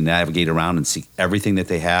easy to navigate around and see everything that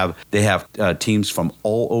they have. They have teams from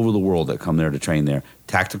all over the world that come there to train there.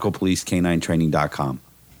 tacticalpolicecaninetraining.com.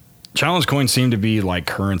 Challenge coins seem to be like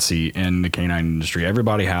currency in the canine industry.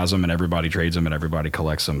 Everybody has them and everybody trades them and everybody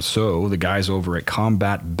collects them. So the guys over at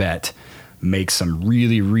Combat Bet make some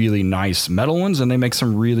really, really nice metal ones, and they make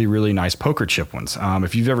some really, really nice poker chip ones.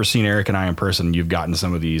 If you've ever seen Eric and I in person, you've gotten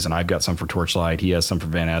some of these, and I've got some for Torchlight. He has some for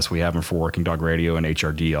Van Ness. We have them for Working Dog Radio and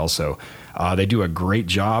HRD also. They do a great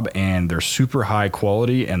job, and they're super high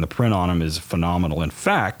quality, and the print on them is phenomenal. In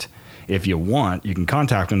fact, if you want, you can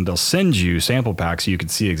contact them. They'll send you sample packs so you can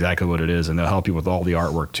see exactly what it is, and they'll help you with all the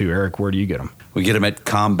artwork too. Eric, where do you get them? We get them at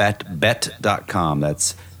combatbet.com.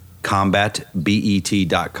 That's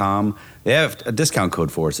combatbet.com. They have a discount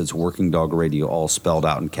code for us. It's Working Dog Radio, all spelled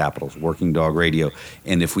out in capitals, Working Dog Radio.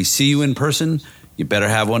 And if we see you in person, you better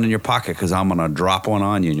have one in your pocket because I'm going to drop one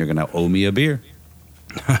on you and you're going to owe me a beer.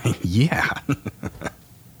 Yeah.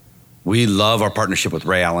 We love our partnership with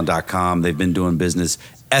RayAllen.com. They've been doing business,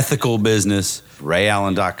 ethical business,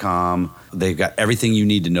 RayAllen.com. They've got everything you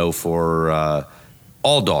need to know for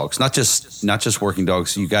all dogs, not just working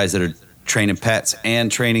dogs. You guys that are training pets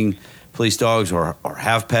and training police dogs or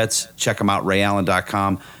have pets, check them out,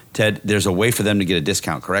 RayAllen.com. Ted, there's a way for them to get a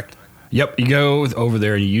discount, correct? Yep, you go over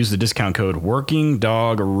there and you use the discount code Working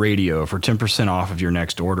Dog Radio for 10% off of your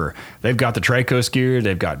next order. They've got the Tricos gear,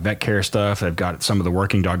 they've got vet care stuff, they've got some of the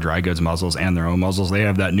Working Dog dry goods muzzles and their own muzzles. They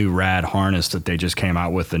have that new rad harness that they just came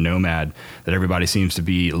out with, the Nomad, that everybody seems to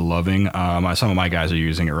be loving. Some of my guys are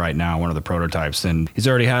using it right now, one of the prototypes, and he's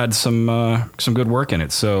already had some good work in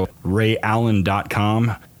it. So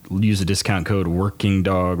RayAllen.com, use the discount code Working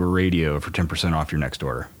Dog Radio for 10% off your next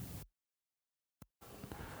order.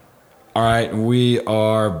 All right, we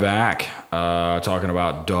are back talking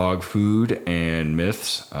about dog food and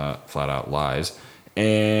myths, flat out lies,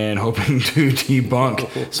 and hoping to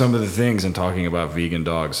debunk some of the things and talking about vegan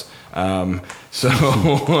dogs.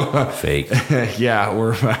 Fake. Yeah,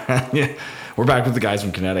 we're back with the guys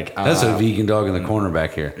from Kinetic. That's a vegan dog in the corner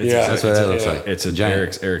back here. That's what that looks like. It's a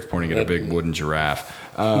giant. Eric's pointing at a big wooden giraffe.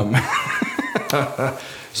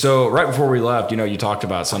 So right before we left, you talked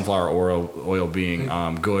about sunflower oil being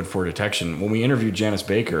good for detection. When we interviewed Janice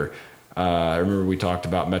Baker, I remember we talked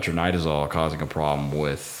about metronidazole causing a problem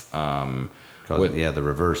with the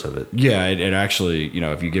reverse of it. Yeah, it actually,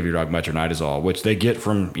 if you give your dog metronidazole, which they get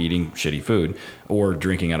from eating shitty food or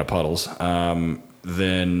drinking out of puddles,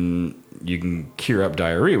 then you can cure up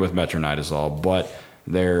diarrhea with metronidazole, but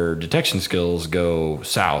their detection skills go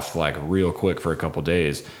south like real quick for a couple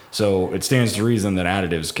days. So it stands to reason that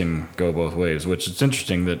additives can go both ways, which it's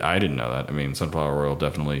interesting that I didn't know that. I mean, sunflower oil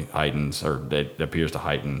definitely heightens, or it appears to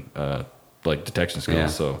heighten detection skills. Yeah.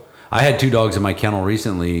 So I had 2 dogs in my kennel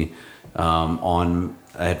recently. I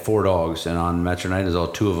had 4 dogs, and on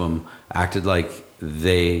metronidazole, 2 of them acted like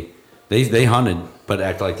they hunted, but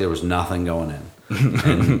acted like there was nothing going in,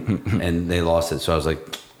 and they lost it. So I was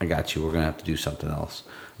like, I got you. We're going to have to do something else.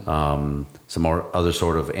 Some more other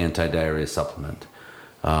sort of anti-diarrhea supplement.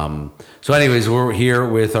 So anyways, we're here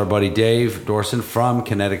with our buddy Dave Dorson from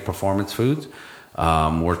Kinetic Performance Foods.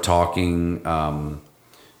 We're talking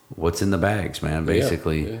what's in the bags, man,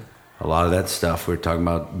 basically. Yeah. A lot of that stuff. We were talking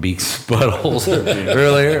about beaks, buttholes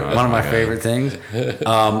earlier. One of my favorite things.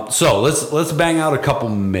 So let's bang out a couple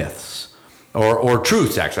myths or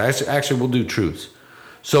truths, actually. Actually, we'll do truths.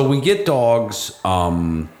 So we get dogs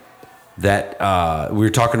that we were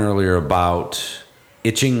talking earlier about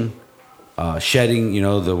itching, shedding,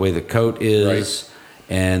 the way the coat is,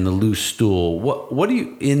 and the loose stool. What do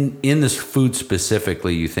you, in this food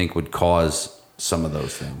specifically, you think would cause some of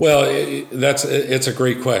those things? Well, it's a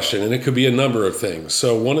great question, and it could be a number of things.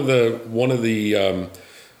 So one of the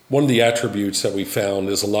attributes that we found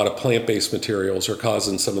is a lot of plant-based materials are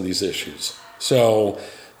causing some of these issues. So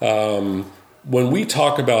when we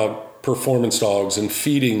talk about performance dogs and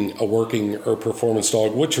feeding a working or performance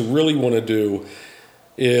dog, what you really want to do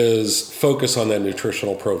is focus on that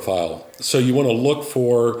nutritional profile. So you want to look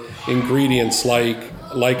for ingredients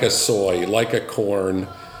like a soy, like a corn,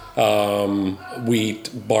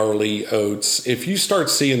 wheat, barley, oats. If you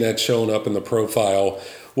start seeing that showing up in the profile,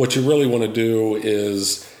 what you really want to do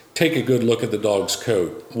is take a good look at the dog's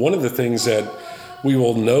coat. One of the things that we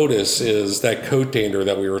will notice is that coat dander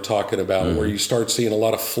that we were talking about, where you start seeing a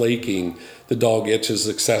lot of flaking, the dog itches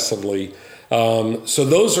excessively. So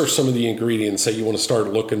those are some of the ingredients that you want to start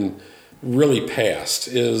looking really past.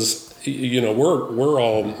 Is, we're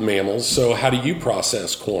all mammals, so how do you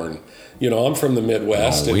process corn? I'm from the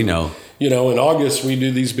Midwest. We know. In August, we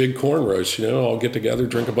do these big corn roasts. All get together,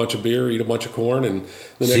 drink a bunch of beer, eat a bunch of corn, and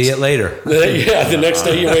see it later. The next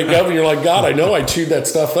day you wake up and you're like, God, I know I chewed that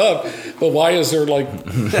stuff up, but why is there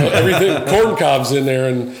everything corn cobs in there,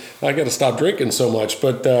 and I got to stop drinking so much.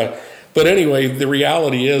 But anyway, the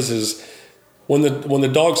reality is when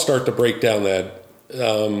the dogs start to break down that,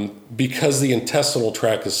 because the intestinal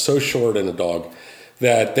tract is so short in a dog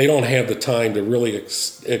that they don't have the time to really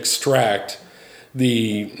extract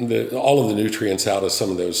all of the nutrients out of some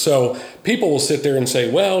of those. So people will sit there and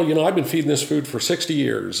say, well, I've been feeding this food for 60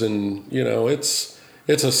 years and, it's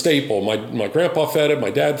a staple. My grandpa fed it, my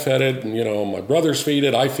dad fed it, and, my brothers feed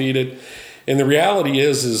it, I feed it. And the reality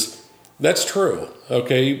is that's true.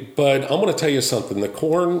 Okay. But I'm going to tell you something. The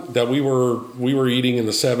corn that we were eating in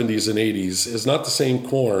the 70s and 80s is not the same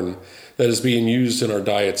corn that is being used in our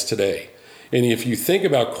diets today. And if you think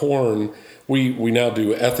about corn, we now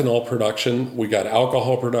do ethanol production. We got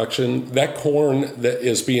alcohol production. That corn that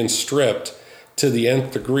is being stripped to the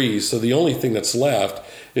nth degree. So the only thing that's left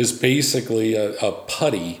is basically a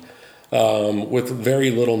putty with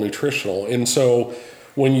very little nutritional. And so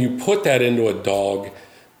when you put that into a dog,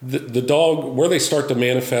 the dog, where they start to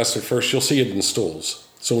manifest at first, you'll see it in stools.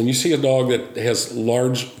 So when you see a dog that has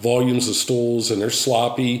large volumes of stools and they're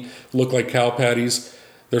sloppy, look like cow patties,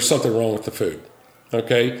 there's something wrong with the food,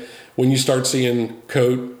 okay? When you start seeing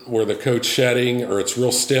coat where the coat's shedding or it's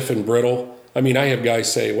real stiff and brittle, I have guys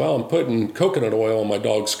say, well, I'm putting coconut oil on my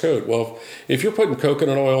dog's coat. Well, if you're putting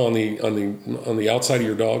coconut oil on the outside of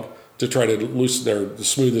your dog to try to loosen to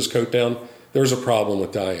smooth his coat down, there's a problem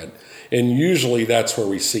with diet. And usually that's where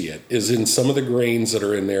we see it, is in some of the grains that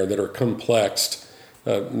are in there that are complexed,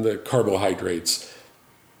 the carbohydrates.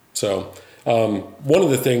 So one of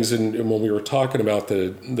the things, when we were talking about the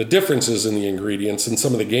differences in the ingredients and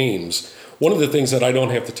some of the games, one of the things that I don't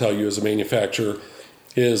have to tell you as a manufacturer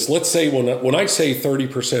is, let's say when I say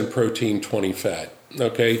 30% protein, 20 fat,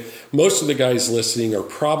 okay, most of the guys listening are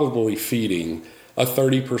probably feeding a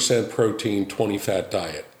 30% protein, 20 fat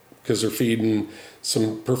diet because they're feeding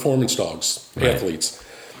some performance dogs, athletes.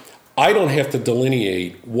 I don't have to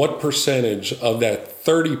delineate what percentage of that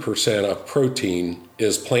 30% of protein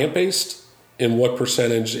is plant-based and what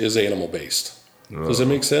percentage is animal-based. Does that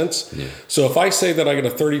make sense? Yeah. So if I say that I get a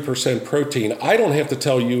 30% protein, I don't have to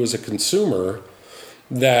tell you as a consumer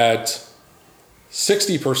that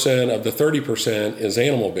 60% of the 30% is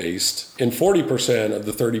animal-based and 40% of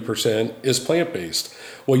the 30% is plant-based.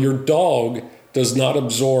 Well, your dog does not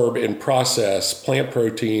absorb and process plant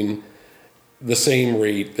protein the same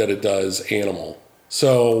rate that it does animal.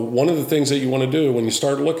 So one of the things that you want to do when you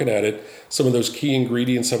start looking at it, some of those key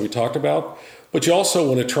ingredients that we talked about, but you also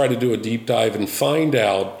want to try to do a deep dive and find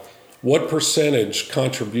out what percentage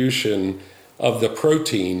contribution of the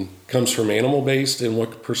protein comes from animal-based and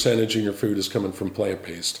what percentage in your food is coming from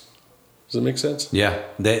plant-based. Does that make sense? Yeah.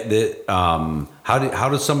 How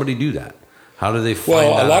does somebody do that? How do they find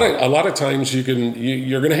out? Well, a lot of times you're going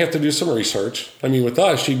to have to do some research. With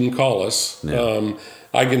us, you can call us. Yeah.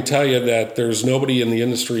 I can tell you that there's nobody in the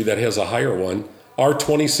industry that has a higher one. Our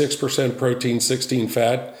 26% protein, 16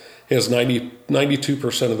 fat has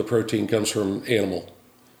 92% of the protein comes from animal.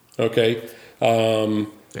 Okay.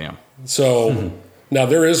 Damn. So now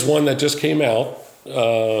there is one that just came out,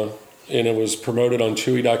 and it was promoted on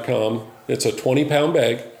Chewy.com. It's a 20-pound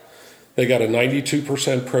bag. They got a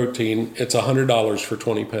 92% protein. It's $100 for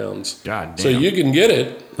 20 pounds. God damn. So you can get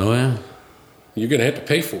it. Oh, yeah. you're going to have to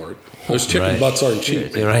pay for it. Those chicken butts aren't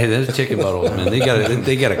cheap. Right, those chicken buttholes, man.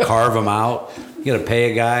 They got to carve them out. You got to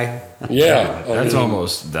pay a guy. Yeah, that's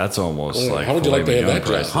almost like. How would you like to have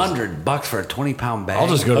that? $100 for a 20-pound bag. I'll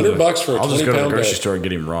just go to $100 for a 20-pound bag. I'll just go to the grocery store and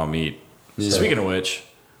get him raw meat. Yeah. Speaking of which,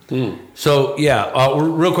 so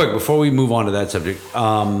real quick before we move on to that subject,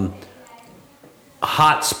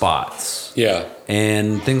 hot spots,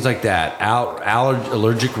 and things like that,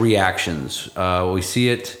 allergic reactions. We see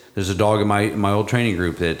it. There's a dog in my old training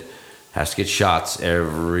group that has to get shots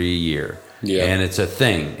every year. Yeah. And it's a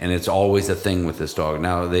thing, and it's always a thing with this dog.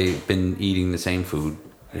 Now, they've been eating the same food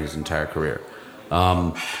his entire career.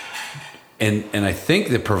 And I think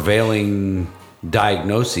the prevailing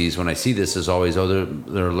diagnoses when I see this is always,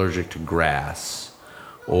 they're allergic to grass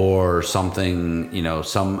or something,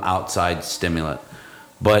 some outside stimulant.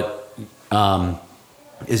 But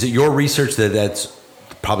is it your research that that's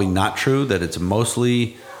probably not true, that it's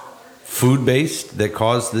mostly food-based that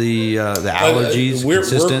cause the allergies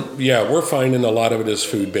consistent? We're finding a lot of it is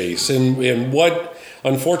food-based. And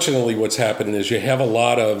unfortunately, what's happening is you have a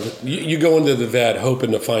lot of, you go into the vet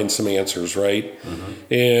hoping to find some answers, right?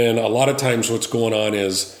 Mm-hmm. And a lot of times what's going on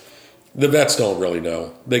is the vets don't really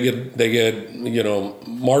know. They get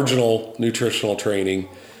marginal nutritional training.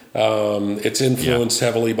 It's influenced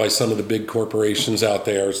heavily by some of the big corporations out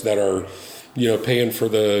there that are paying for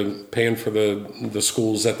the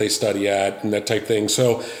schools that they study at and that type thing.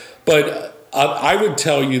 So, but I would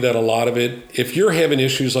tell you that a lot of it, if you're having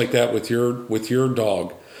issues like that with your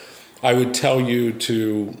dog, I would tell you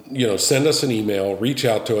to, send us an email, reach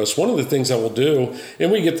out to us. One of the things that we'll do,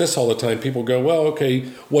 and we get this all the time, people go, well, okay,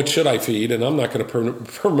 what should I feed? And I'm not going to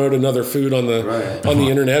promote another food on the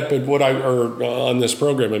internet, but on this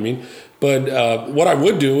program, I mean. But what I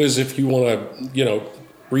would do is if you want to,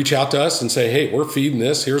 reach out to us and say, hey, we're feeding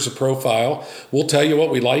this. Here's a profile. We'll tell you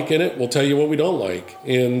what we like in it. We'll tell you what we don't like.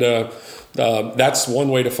 And that's one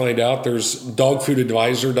way to find out. There's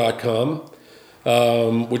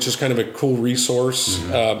dogfoodadvisor.com, which is kind of a cool resource.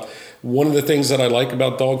 Mm-hmm. One of the things that I like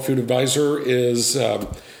about Dog Food Advisor is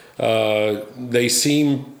they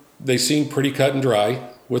seem pretty cut and dry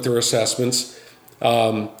with their assessments.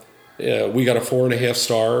 We got a 4.5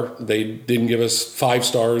 star. They didn't give us 5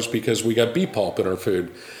 stars because we got bee pulp in our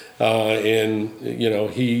food. And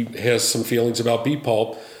he has some feelings about bee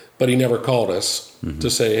pulp, but he never called us to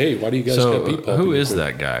say, hey, why do you guys got bee pulp? Who is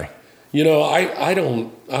that guy? I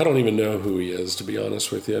don't even know who he is, to be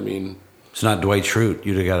honest with you. I mean, it's not Dwight Schrute.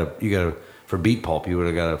 You got to for beet pulp, you would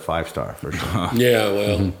have got a 5 star for sure. Yeah,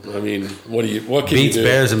 well, I mean, what can Beets, you do?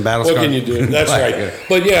 Bears, and Battle What can you do? That's right.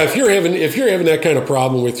 But yeah, if you're having that kind of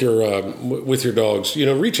problem with your dogs,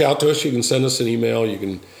 reach out to us. You can send us an email. You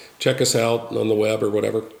can check us out on the web or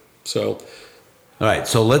whatever. So, all right.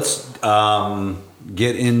 So let's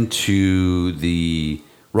get into the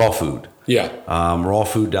raw food. Yeah. Raw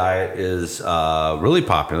food diet is really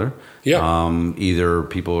popular. Yeah. Either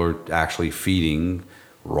people are actually feeding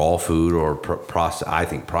raw food or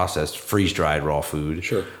processed, freeze-dried raw food.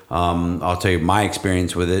 Sure. I'll tell you my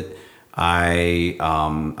experience with it. I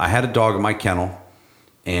had a dog in my kennel,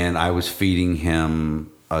 and I was feeding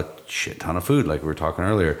him a shit ton of food, like we were talking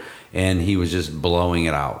earlier, and he was just blowing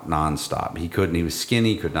it out nonstop. He was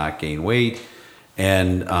skinny, could not gain weight,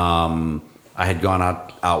 and I had gone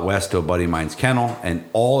out west to a buddy of mine's kennel, and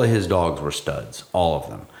all of his dogs were studs, all of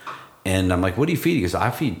them. And I'm like, what do you feed? He goes, I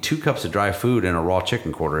feed 2 cups of dry food and a raw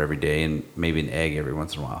chicken quarter every day and maybe an egg every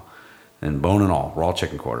once in a while. And bone and all, raw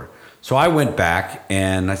chicken quarter. So I went back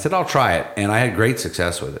and I said, I'll try it. And I had great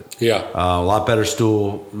success with it. Yeah. A lot better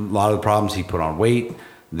stool. A lot of the problems, he put on weight.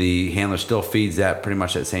 The handler still feeds pretty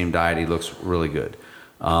much that same diet. He looks really good.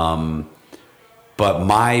 But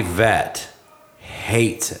my vet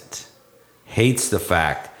hates it. Hates the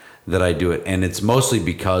fact that I do it. And it's mostly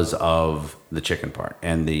because of the chicken part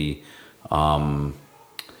and the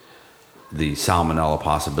salmonella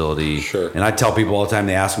possibility. Sure. And I tell people all the time,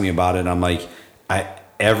 they ask me about it, and I'm like,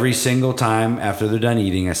 every single time after they're done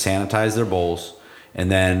eating, I sanitize their bowls,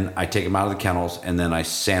 and then I take them out of the kennels, and then I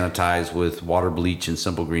sanitize with water, bleach, and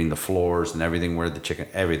Simple Green the floors and everything where the chicken,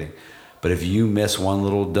 everything. But if you miss one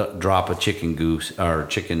little drop of chicken goose or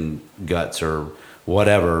chicken guts or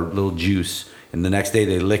whatever, little juice, and the next day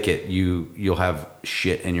they lick it, you'll have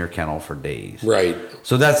shit in your kennel for days. Right.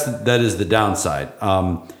 So that is the downside.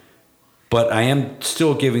 But I am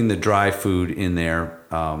still giving the dry food in there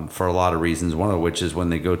for a lot of reasons. One of which is when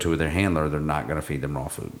they go to their handler, they're not going to feed them raw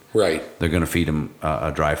food. Right. They're going to feed them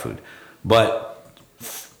a dry food. But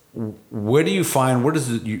where do you find? Where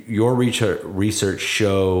does your research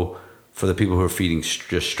show for the people who are feeding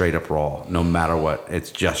just straight up raw, no matter what,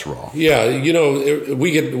 it's just raw? Yeah,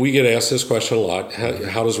 we get asked this question a lot.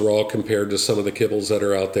 How does raw compare to some of the kibbles that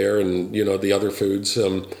are out there, and the other foods?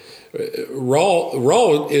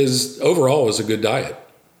 Raw is overall is a good diet.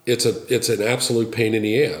 It's an absolute pain in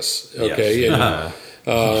the ass. Okay, yes.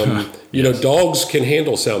 And dogs can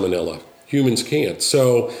handle salmonella. Humans can't.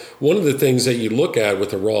 So one of the things that you look at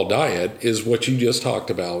with a raw diet is what you just talked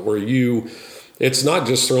about, where it's not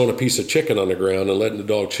just throwing a piece of chicken on the ground and letting the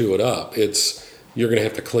dog chew it up. You're going to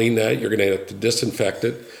have to clean that. You're going to have to disinfect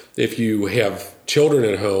it. If you have children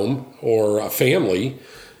at home or a family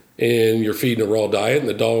and you're feeding a raw diet and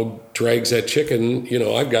the dog drags that chicken,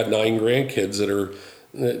 I've got 9 grandkids that are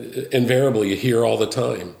invariably here all the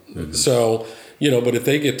time. Mm-hmm. So, but if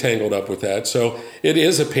they get tangled up with that, so it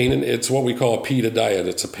is a pain, it's what we call a PETA diet.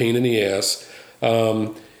 It's a pain in the ass.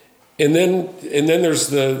 And then there's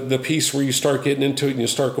the piece where you start getting into it and you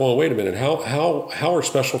start going, wait a minute, how are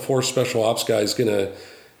Special Force, Special Ops guys going to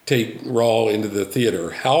take raw into the theater?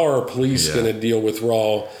 How are police going to deal with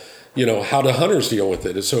raw? How do hunters deal with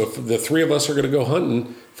it? And so if the 3 of us are going to go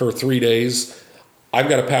hunting for 3 days, I've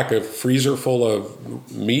got to pack a freezer full of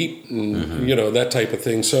meat and, that type of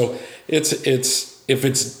thing. So it's if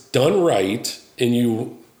it's done right and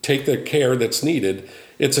you take the care that's needed,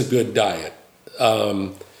 it's a good diet.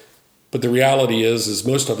 But the reality is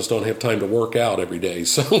most of us don't have time to work out every day.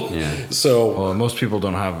 So most people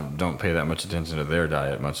don't pay that much attention to their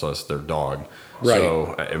diet, much less their dog. Right.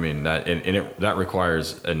 So I mean that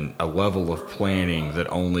requires a level of planning that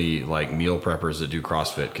only like meal preppers that do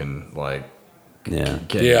CrossFit can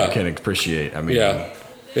can appreciate. I mean,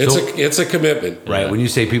 it's a commitment, right? When you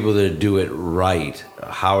say people that do it right,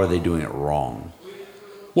 how are they doing it wrong?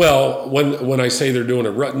 Well, when I say they're doing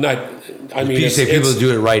it right, you say people that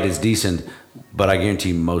do it right is decent, but I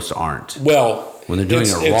guarantee most aren't. Well, when they're doing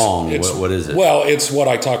it wrong, what is it? Well, it's what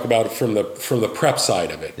I talk about from the prep side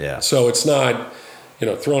of it. Yeah. So it's not,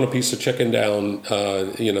 throwing a piece of chicken down.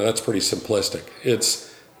 That's pretty simplistic.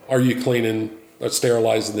 It's, are you cleaning,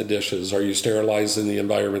 sterilizing the dishes? Are you sterilizing the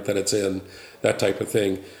environment that it's in? That type of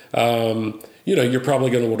thing. You're probably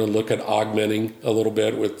going to want to look at augmenting a little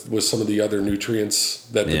bit with some of the other nutrients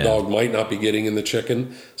that the dog might not be getting in the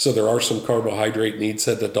chicken. So there are some carbohydrate needs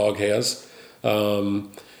that the dog has.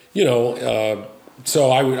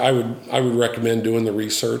 So I would recommend doing the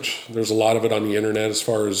research. There's a lot of it on the internet as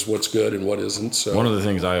far as what's good and what isn't. So one of the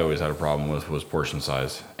things I always had a problem with was portion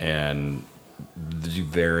size and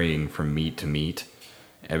varying from meat to meat,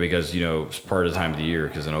 and because it's part of the time of the year,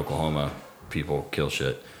 because in Oklahoma people kill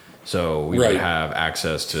shit. So we would have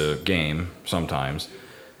access to game sometimes.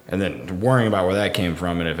 And then worrying about where that came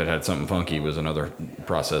from and if it had something funky was another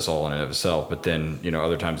process all in and of itself. But then,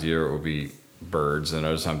 other times of the year it would be birds, and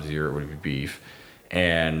other times of the year it would be beef.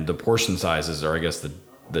 And the portion sizes, or I guess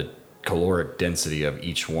the caloric density of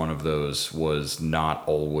each one of those was not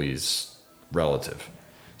always relative.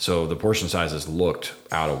 So the portion sizes looked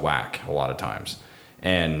out of whack a lot of times.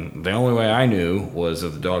 And the only way I knew was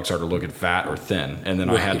if the dog started looking fat or thin, and then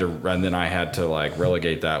I had to like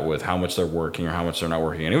relegate that with how much they're working or how much they're not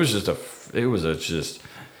working. And it was just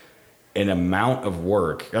an amount of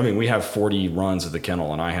work. I mean, we have 40 runs at the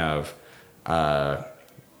kennel, and I have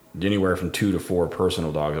anywhere from 2 to 4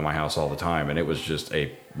 personal dogs in my house all the time, and it was just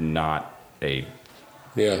not a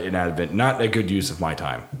good use of my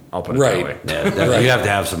time. I'll put it that way. Yeah, you have to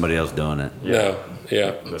have somebody else doing it.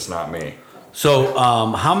 Yeah. That's not me. So,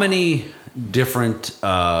 how many different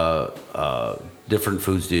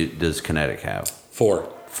foods does Kinetic have? 4.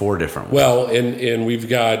 4 different ones. Well, and we've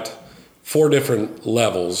got 4 different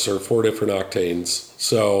levels or 4 different octanes.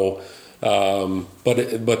 So, but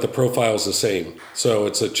the profile is the same. So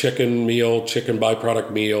it's a chicken meal, chicken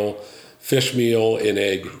byproduct meal, fish meal, and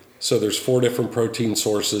egg. So there's 4 different protein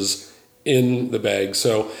sources in the bag.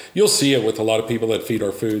 So you'll see it with a lot of people that feed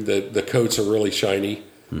our food, that the coats are really shiny.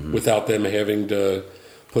 Mm-hmm. Without them having to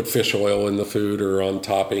put fish oil in the food or on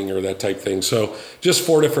topping or that type thing. So just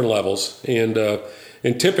 4 different levels. And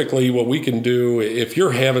typically what we can do, if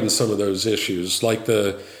you're having some of those issues, like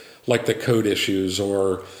the coat issues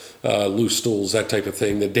or loose stools, that type of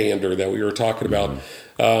thing, the dander that we were talking about,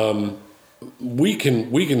 we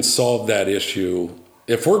can solve that issue.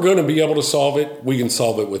 If we're going to be able to solve it, we can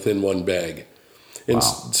solve it within one bag. And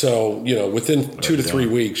so, within 2 to 3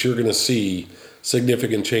 weeks, you're going to see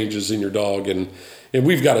significant changes in your dog, and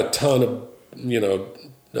we've got a ton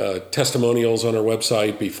of testimonials on our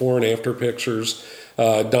website, before and after pictures.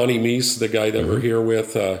 Donnie Meese, the guy that we're here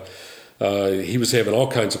with, he was having all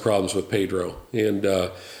kinds of problems with Pedro, and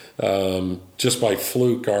just by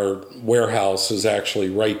fluke, our warehouse is actually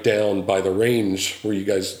right down by the range where you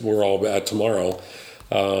guys we're all at tomorrow.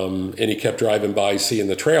 And he kept driving by, seeing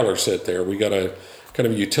the trailer sit there. We got a kind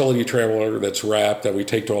of a utility trailer that's wrapped that we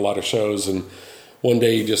take to a lot of shows. And one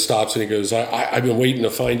day he just stops and he goes, I've been waiting to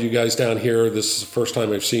find you guys down here. This is the first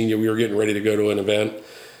time I've seen you. We were getting ready to go to an event.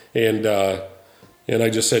 And I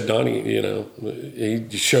just said, Donnie,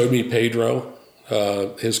 he showed me Pedro.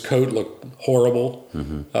 His coat looked horrible.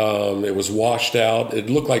 Mm-hmm. It was washed out. It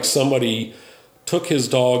looked like somebody took his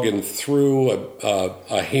dog and threw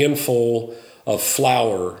a handful of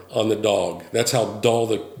flour on the dog. That's how dull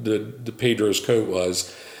the Pedro's coat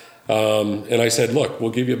was. And I said, look,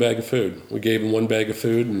 we'll give you a bag of food. We gave him one bag of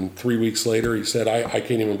food, and 3 weeks later he said, I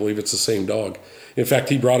can't even believe it's the same dog. In fact,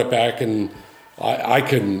 he brought it back, and I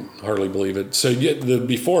couldn't hardly believe it. So the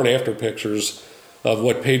before and after pictures of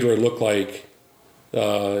what Pedro looked like,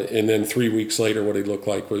 and then 3 weeks later what he looked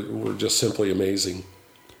like were just simply amazing.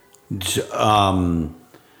 So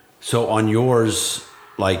on yours,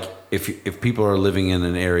 like if people are living in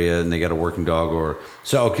an area and they got a working dog,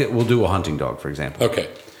 okay, we'll do a hunting dog, for example. Okay.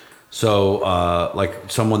 So like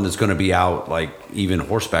someone that's going to be out, like even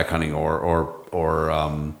horseback hunting or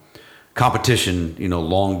competition,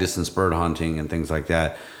 long distance bird hunting and things like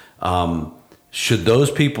that. Should those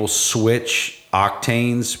people switch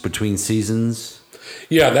octanes between seasons?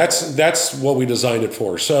 Yeah, that's what we designed it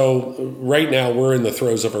for. So right now we're in the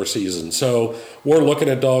throes of our season. So we're looking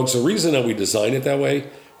at dogs. The reason that we designed it that way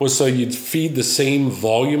was so you'd feed the same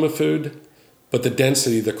volume of food, but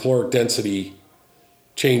the caloric density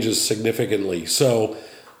changes significantly. So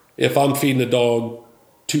if I'm feeding a dog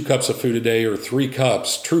 2 cups of food a day or 3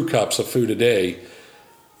 cups, true cups of food a day,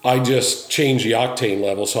 I just change the octane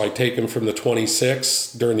level. So I take them from the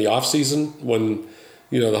 26 during the off season when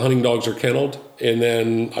the hunting dogs are kenneled, and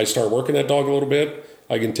then I start working that dog a little bit.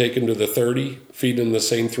 I can take him to the 30, feed him the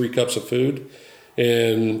same 3 cups of food,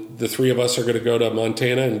 and the 3 of us are going to go to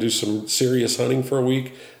Montana and do some serious hunting for a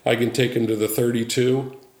week. I can take him to the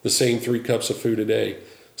 32, the same 3 cups of food a day.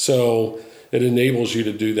 So it enables you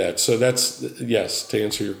to do that. So that's, yes, to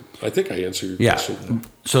answer your, I think I answered your question.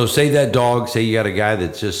 So say you got a guy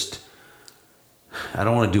that's just, I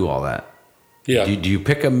don't want to do all that. Yeah. Do you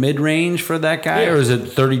pick a mid-range for that guy, or is it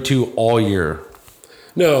 32 all year?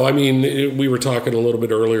 No, I mean, we were talking a little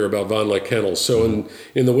bit earlier about Von Leck kennels. So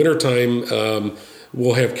in the wintertime,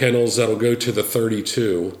 we'll have kennels that'll go to the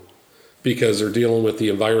 32 because they're dealing with the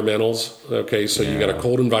environmentals. Okay, so you got a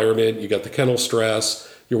cold environment, you got the kennel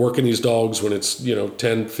stress, you're working these dogs when it's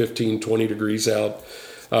 10, 15, 20 degrees out.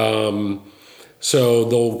 So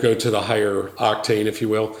they'll go to the higher octane, if you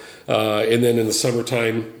will. And then in the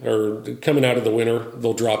summertime or coming out of the winter,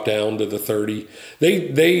 they'll drop down to the 30.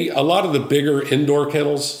 A lot of the bigger indoor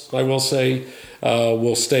kennels, I will say,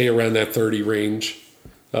 will stay around that 30 range.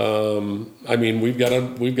 I mean, we've got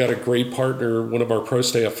a great partner, one of our pro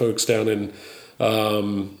staff folks down in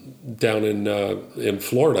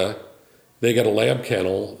Florida. They got a lab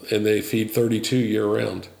kennel and they feed 32 year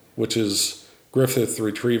round, which is Griffith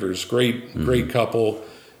Retrievers. Great couple,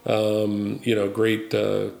 great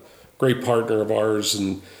partner of ours.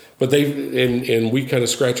 But we kind of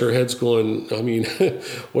scratch our heads going, I mean,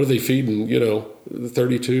 what are they feeding, the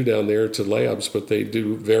 32 down there to labs, but they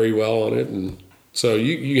do very well on it. And so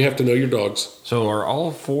you have to know your dogs. So are all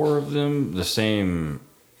 4 of them the same,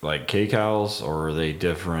 like kcals, or are they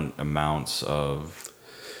different amounts of?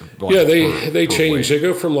 Yeah, they change. They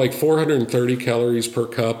go from like 430 calories per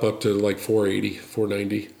cup up to like 480,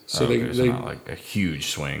 490. So they not like a huge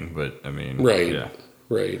swing, but I mean, right, yeah,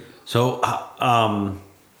 right. So I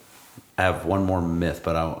have one more myth,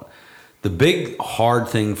 but the big hard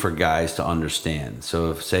thing for guys to understand. So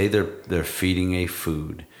if say they're feeding a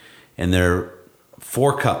food, and their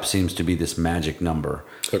 4 cups seems to be this magic number.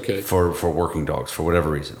 Okay. For working dogs for whatever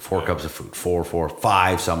reason, 4 cups of food, 4,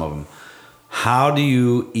 5, some of them. How do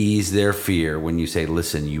you ease their fear when you say,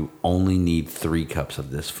 listen, you only need 3 cups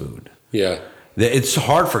of this food? Yeah. It's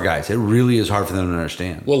hard for guys. It really is hard for them to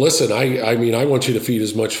understand. Well, listen, I mean, I want you to feed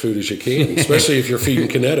as much food as you can, especially if you're feeding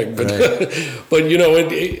kinetic. But, right. But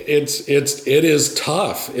it is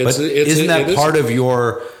tough. Isn't that part of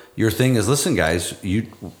your thing is, listen, guys, you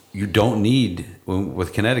don't need,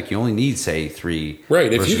 with kinetic, you only need, say, 3.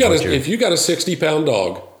 Right. If you got a 60-pound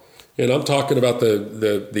dog, and I'm talking about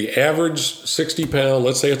the average 60-pound,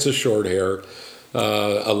 let's say it's a short hair,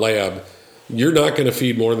 a lab, you're not going to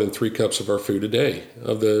feed more than 3 cups of our food a day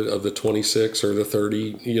of the 26 or the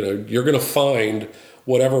 30. You're going to find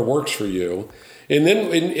whatever works for you. And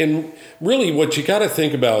then, and really what you got to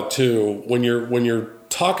think about too, when you're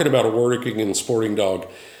talking about a working and sporting dog,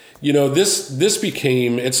 this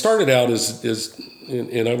became, it started out as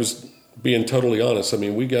and I was being totally honest. I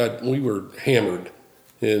mean, we were hammered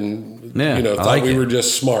and, thought we were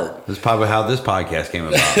just smart. That's probably how this podcast came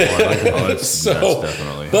about. That's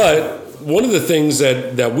definitely. But one of the things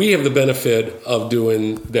that we have the benefit of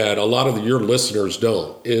doing that a lot of your listeners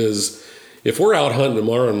don't is if we're out hunting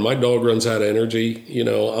tomorrow and my dog runs out of energy,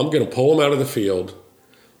 I'm going to pull him out of the field.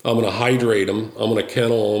 I'm going to hydrate him. I'm going to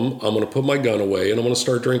kennel him. I'm going to put my gun away, and I'm going to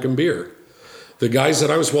start drinking beer. The guys that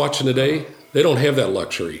I was watching today, they don't have that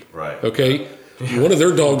luxury. Right. Okay? One of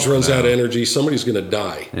their dogs runs out of energy, somebody's going to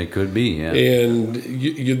die. It could be, yeah.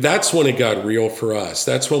 And that's when it got real for us.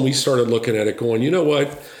 That's when we started looking at it going, you know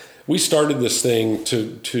what? We started this thing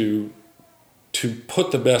to put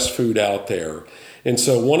the best food out there. And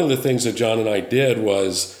so one of the things that John and I did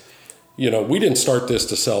was, we didn't start this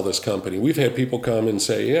to sell this company. We've had people come and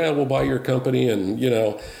say, yeah, we'll buy your company. And,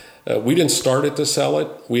 we didn't start it to sell it.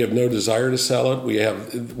 We have no desire to sell it.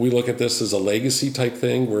 We look at this as a legacy type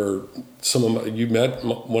thing where you met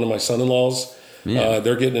one of my son-in-laws. Yeah.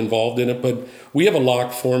 They're getting involved in it. But we have a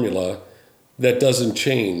locked formula that doesn't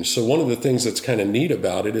change. So one of the things that's kind of neat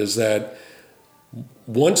about it is that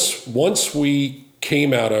once we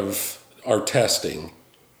came out of our testing,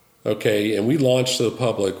 okay, and we launched to the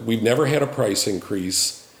public, we've never had a price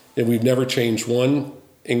increase, and we've never changed one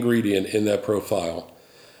ingredient in that profile.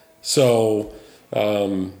 So,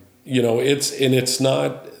 it's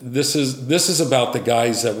not. This is about the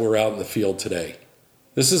guys that were out in the field today.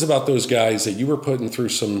 This is about those guys that you were putting through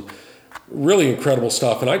some really incredible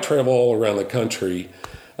stuff. And I travel all around the country,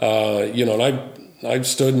 and I've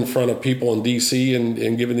stood in front of people in D.C.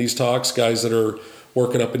 and given these talks, guys that are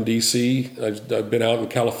working up in D.C. I've been out in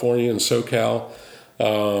California and SoCal,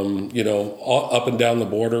 up and down the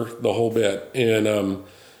border, the whole bit. And,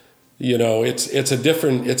 it's a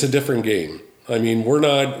different game. I mean, we're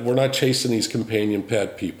not chasing these companion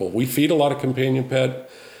pet people. We feed a lot of companion pet,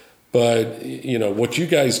 but, what you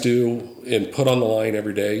guys do and put on the line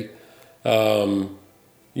every day,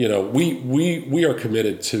 we are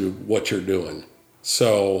committed to what you're doing.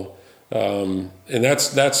 So, and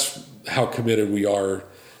that's how committed we are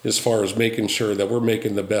as far as making sure that we're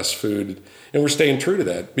making the best food, and we're staying true to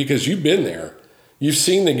that because you've been there. You've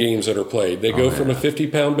seen the games that are played. They go from a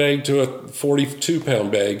 50-pound bag to a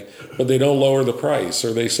 42-pound bag, but they don't lower the price,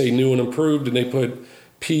 or they say new and improved, and they put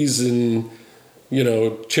peas and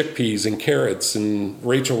chickpeas and carrots. And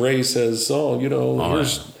Rachel Ray says,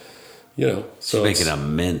 here's, so she's making a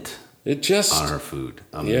mint. It just on her food,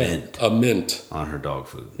 a mint on her dog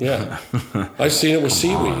food. Yeah, I've seen it with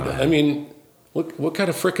seaweed. I mean, what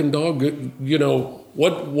kind of frickin' dog?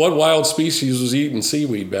 What wild species was eating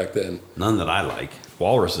seaweed back then? None that I like.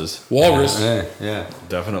 Walruses. Yeah.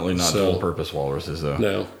 Definitely not dual-purpose walruses, though.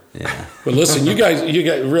 No. Yeah. But listen, you guys,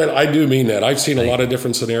 I do mean that. I've seen a lot of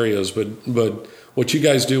different scenarios, but what you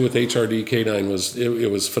guys do with HRD K9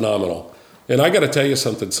 was phenomenal. And I got to tell you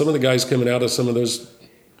something. Some of the guys coming out of some of those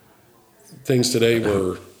things today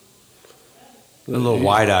were a little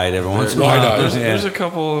wide-eyed every once in a while. There's a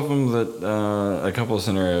couple of them a couple of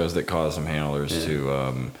scenarios that cause some handlers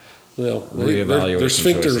to reevaluate. Their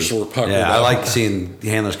sphincters were puckered. Yeah, I like seeing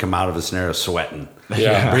handlers come out of a scenario sweating.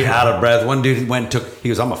 Yeah, out of breath. One dude he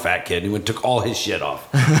goes, I'm a fat kid. And he went and took all his shit off.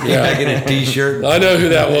 Yeah, in a t-shirt. I know who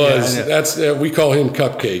that was. That's we call him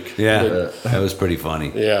Cupcake. Yeah, that was pretty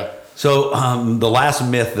funny. Yeah. So the last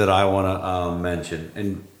myth that I want to mention,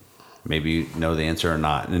 and maybe you know the answer or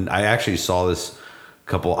not, and I actually saw this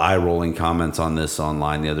couple eye-rolling comments on this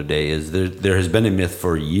online the other day, is there has been a myth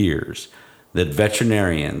for years that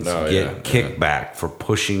veterinarians get kickback for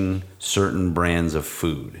pushing certain brands of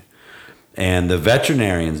food. And the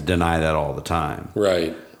veterinarians deny that all the time.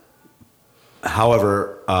 Right.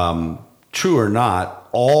 However, true or not,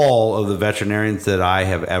 all of the veterinarians that I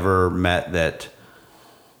have ever met that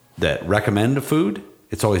recommend a food,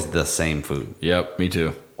 it's always the same food. Yep, me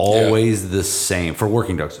too. Always the same. For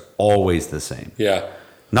working dogs, always the same. Yeah.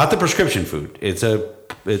 Not the prescription food. It's a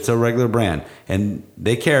regular brand. And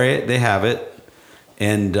they carry it, they have it.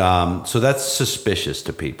 And so that's suspicious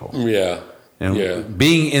to people. Yeah. And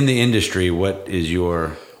being in the industry, what is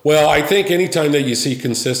your... Well, I think anytime that you see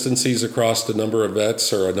consistencies across the number of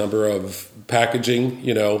vets or a number of packaging,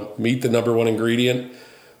 meat the number one ingredient,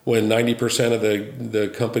 when 90% of the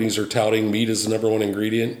companies are touting meat as the number one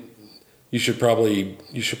ingredient, you should probably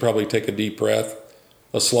take a deep breath,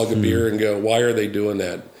 a slug of beer, and go, why are they doing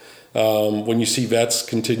that? When you see vets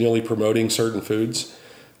continually promoting certain foods,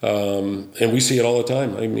 and we see it all the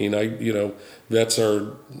time. I mean, vets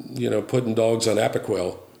are, putting dogs on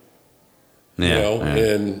Apoquel,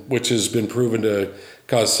 and which has been proven to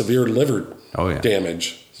cause severe liver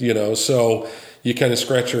damage. So you kind of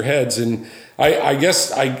scratch your heads, and I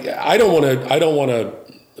guess I don't want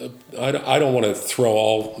to throw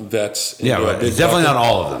all vets. It's definitely not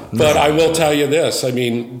all of them. But I will tell you this. I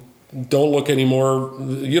mean, don't look any more.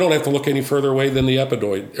 You don't have to look any further away than the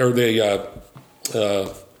epidoid or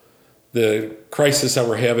the crisis that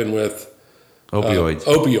we're having with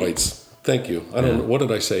opioids. Thank you. I don't know. What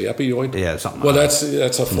did I say? Opioid? Yeah, something. Well, that's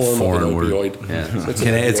a form of an opioid. Yeah.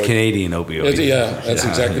 It's Canadian opioid. That's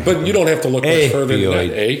exactly. But you don't have to look much further than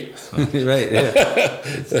that. Right.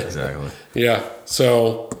 Yeah. Exactly. Yeah.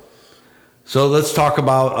 So let's talk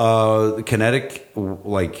about the Kinetic.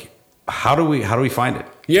 Like, how do we find it?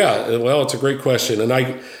 Yeah. Well, it's a great question, and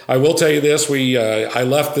I will tell you this. I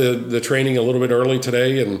left the training a little bit early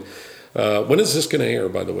today, and when is this going to air?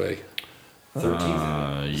 By the way.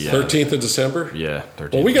 13th of December? Yeah,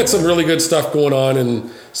 13th. Well, we got some really good stuff going on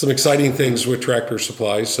and some exciting things with Tractor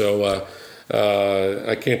Supply. So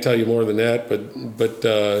I can't tell you more than that, but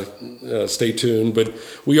stay tuned. But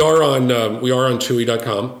we are on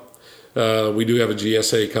Chewy.com. We do have a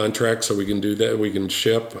GSA contract, so we can do that. We can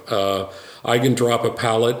ship. I can drop a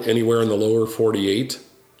pallet anywhere in the lower 48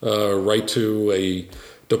 right to a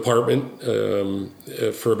department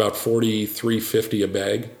for about $43.50 a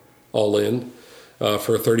bag. All in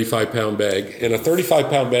for a 35-pound bag. And a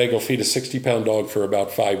 35-pound bag will feed a 60-pound dog for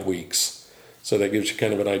about 5 weeks. So that gives you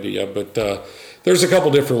kind of an idea. But there's a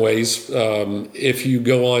couple different ways. If you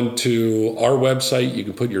go on to our website, you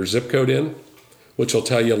can put your zip code in, which will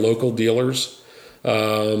tell you local dealers.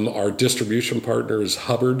 Our distribution partner is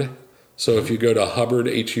Hubbard. So if you go to Hubbard,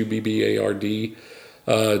 HUBBARD.com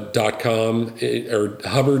or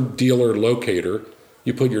Hubbard Dealer Locator,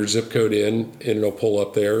 you put your zip code in, and it'll pull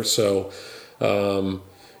up there. So, you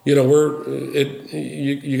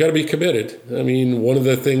got to be committed. I mean, one of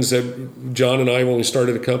the things that John and I, when we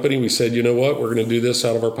started the company, we said, you know what, we're going to do this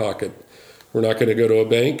out of our pocket. We're not going to go to a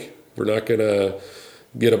bank. We're not going to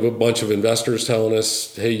get a bunch of investors telling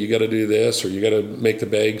us, hey, you got to do this, or you got to make the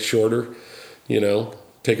bag shorter.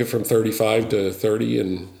 Take it from 35 to 30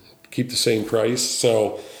 and keep the same price.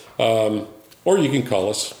 So, or you can call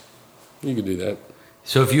us. You can do that.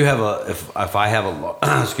 So if you have if I have a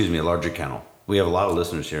larger kennel, we have a lot of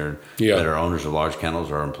listeners here that are owners of large kennels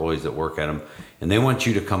or employees that work at them, and they want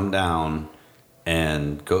you to come down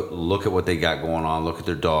and go look at what they got going on, look at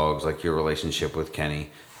their dogs, like your relationship with Kenny,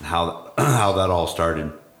 and how that all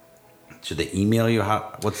started. Should they email you?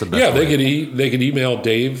 What's the best way? They could email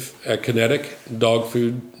Dave at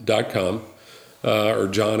kineticdogfood.com or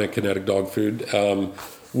John at Kinetic Dog Food.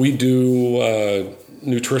 We do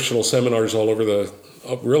nutritional seminars all over the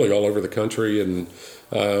country, and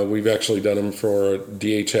we've actually done them for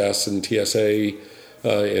DHS and TSA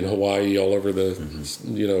in Hawaii, all over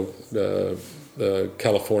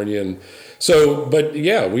California, and so. But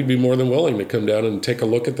yeah, we'd be more than willing to come down and take a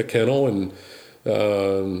look at the kennel and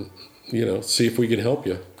see if we can help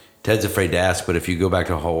you. Ted's afraid to ask, but if you go back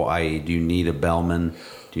to Hawaii, do you need a bellman?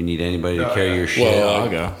 Do you need anybody to carry your shit? Well, I'll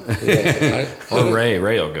go. Or Ray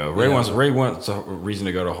will go. Ray wants a reason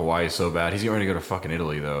to go to Hawaii so bad. He's getting ready to go to fucking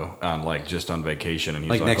Italy though, just on vacation, and he's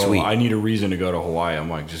like next week. I need a reason to go to Hawaii. I'm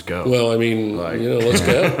like, just go. Well, I mean, let's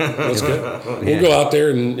go. Let's go. We'll go out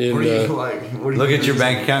there and look at your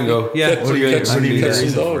bank account and go, what do you need a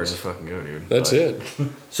reason for? Just fucking go, dude. That's it.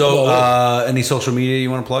 So, any social media you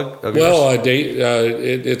want to plug? Well,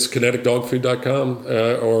 it's kineticdogfood.com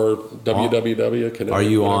or www.kinetic. Are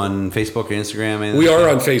you on Facebook or Instagram? We are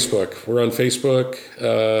on Facebook. We're on Facebook.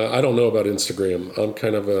 I don't know about Instagram. I'm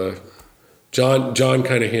kind of a John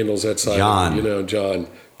kind of handles that side.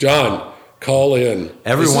 John, call in.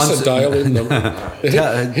 Is this a dial-in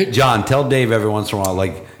number? John, tell Dave every once in a while,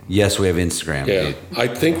 like, yes, we have Instagram. Yeah, dude. I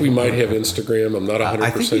think we might have Instagram. I'm not 100% sure.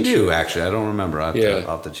 I think we do, actually. I don't remember. I'll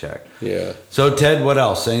have to check. Yeah. So, Ted, what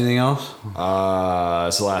else? Anything else?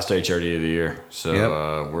 It's the last HRD of the year.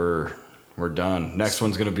 So, we're done. Next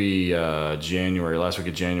one's going to be January, last week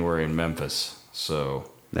of January in Memphis. So,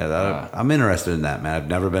 I'm interested in that, man. I've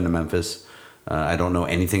never been to Memphis. I don't know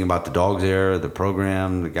anything about the dogs there, the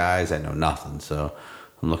program, the guys. I know nothing. So,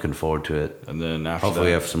 I'm looking forward to it. And then hopefully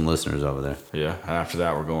we have some listeners over there. Yeah. And after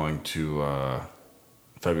that, we're going to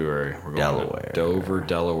February. We're going Delaware. to Dover,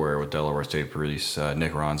 Delaware with Delaware State Police,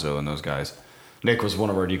 Nick Ronzo and those guys. Nick was one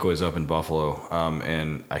of our decoys up in Buffalo,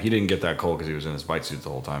 and he didn't get that cold because he was in his bite suit the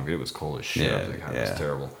whole time. It was cold as shit. It was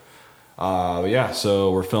terrible.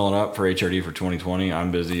 So we're filling up for HRD for 2020.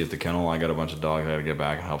 I'm busy at the kennel. I got a bunch of dogs I got to get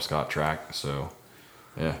back and help Scott track. So,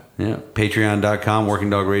 yeah. Patreon.com,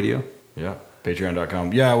 Working Dog Radio. Yeah.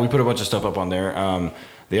 Patreon.com. Yeah, we put a bunch of stuff up on there.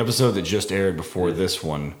 The episode that just aired before this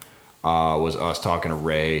one was us talking to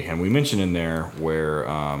Ray, and we mentioned in there where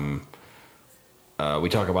we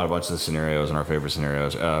talk about a bunch of the scenarios and our favorite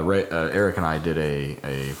scenarios. Eric and I did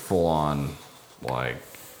a full-on, like,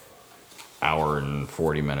 hour and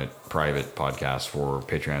 40-minute private podcast for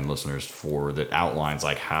Patreon listeners that outlines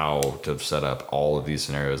like how to set up all of these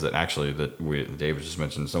scenarios David just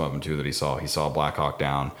mentioned some of them too that he saw Black Hawk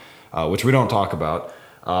Down, which we don't talk about,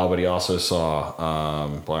 but he also saw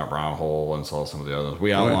Brown Hole and saw some of the others.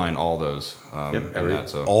 We outline all those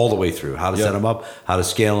all the way through how to set them up, how to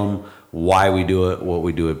scale them, why we do it, what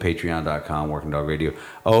we do at patreon.com, Working Dog Radio.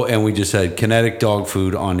 Oh, and we just said Kinetic Dog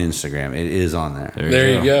Food on Instagram. It is on there.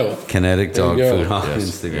 There you go. Kinetic Dog Food on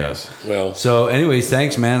Instagram. Yes. Well, so anyways,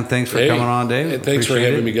 thanks, man. Thanks for coming on, Dave. Thanks for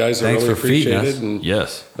having me, guys. Thanks I really for feeding appreciate us. it. And,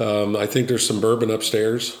 yes. I think there's some bourbon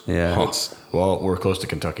upstairs. Yeah. Well, we're close to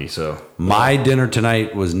Kentucky, so. My dinner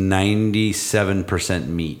tonight was 97%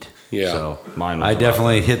 meat. Yeah, so I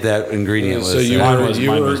definitely hit that ingredient list. So mine was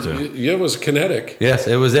too. It was Kinetic. Yes,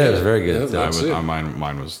 it was. It was very good.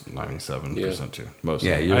 Mine was 97% too. Most.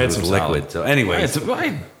 Yeah, yours was liquid. Salad. So anyway,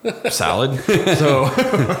 salad. So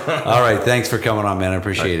all right, thanks for coming on, man. I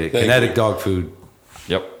appreciate it. Kinetic Dog Food.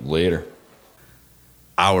 Yep. Later.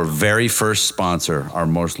 Our very first sponsor, our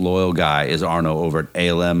most loyal guy, is Arno over at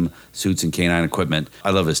ALM Suits and Canine Equipment.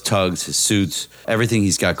 I love his tugs, his suits, everything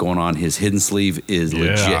he's got going on. His hidden sleeve is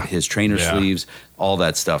legit. His trainer sleeves, all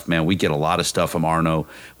that stuff, man. We get a lot of stuff from Arno.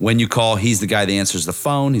 When you call, he's the guy that answers the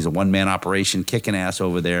phone. He's a one-man operation, kicking ass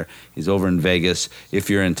over there. He's over in Vegas.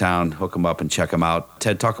 If you're in town, hook him up and check him out.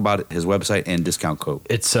 Ted, talk about his website and discount code.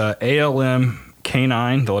 It's ALM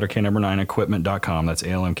K9, the letter K number 9 equipment.com. That's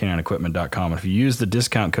ALMK9equipment.com. And if you use the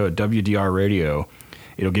discount code WDR Radio,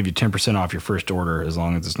 it'll give you 10% off your first order as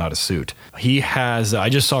long as it's not a suit. He has, I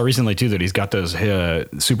just saw recently too that he's got those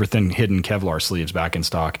super thin hidden Kevlar sleeves back in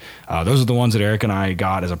stock. Those are the ones that Eric and I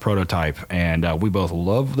got as a prototype, and we both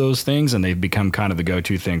love those things, and they've become kind of the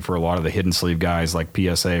go-to thing for a lot of the hidden sleeve guys like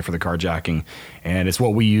PSA for the carjacking. And it's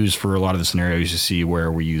what we use for a lot of the scenarios you see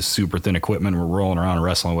where we use super thin equipment. We're rolling around and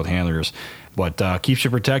wrestling with handlers. But keeps you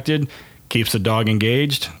protected, keeps the dog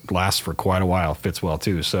engaged, lasts for quite a while, fits well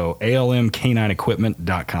too. So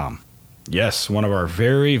ALMK9equipment.com. Yes, one of our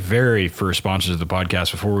very, very first sponsors of the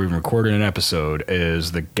podcast before we even recorded an episode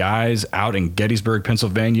is the guys out in Gettysburg,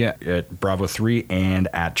 Pennsylvania at Bravo 3 and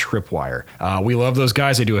at Tripwire. We love those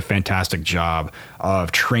guys. They do a fantastic job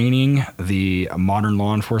of training the modern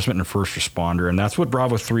law enforcement and first responder, and that's what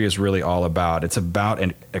Bravo 3 is really all about. It's about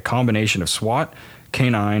a combination of SWAT,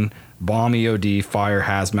 K9, bomb, EOD, fire,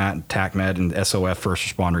 hazmat, TACMED, and SOF first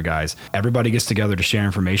responder guys. Everybody gets together to share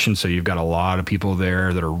information, so you've got a lot of people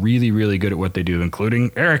there that are really, really good at what they do,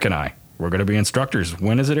 including Eric and I. We're going to be instructors.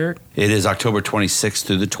 When is it, Eric? It is October 26th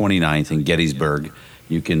through the 29th in Gettysburg.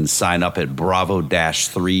 You can sign up at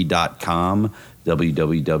bravo-3.com,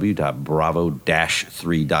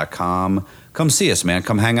 www.bravo-3.com. Come see us, man.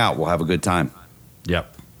 Come hang out. We'll have a good time.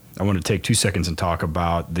 Yep. I want to take 2 seconds and talk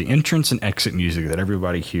about the entrance and exit music that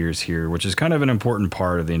everybody hears here, which is kind of an important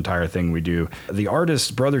part of the entire thing we do. The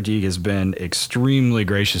artist, Brother Deeg, has been extremely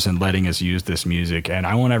gracious in letting us use this music, and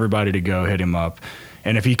I want everybody to go hit him up.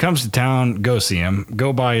 And if he comes to town, go see him.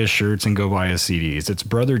 Go buy his shirts and go buy his CDs. It's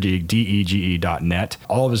Brother Deeg, DEGE.net.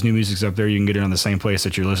 All of his new music's up there. You can get it on the same place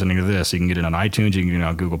that you're listening to this. You can get it on iTunes, you can get it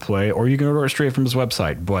on Google Play, or you can order it straight from his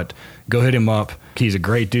website. But go hit him up. He's a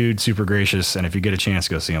great dude, super gracious, and if you get a chance,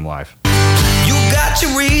 go see him live. You got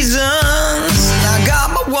your reasons, I got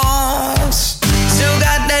my wants. Still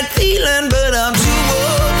got that feeling, but I'm too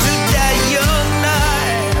old to die young now.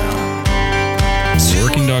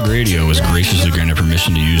 Working Dog Radio was graciously granted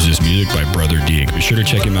permission to use this music by Brother Deeg. Be sure to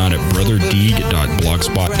check him out at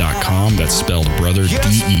brotherdeeg.blogspot.com. That's spelled brother,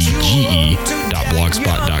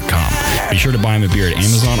 DEGE.blogspot.com. Be sure to buy him a beer at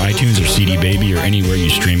Amazon, iTunes, or CD Baby, or anywhere you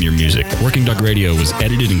stream your music. Working Dog Radio was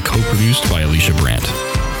edited and co-produced by Alicia Brandt.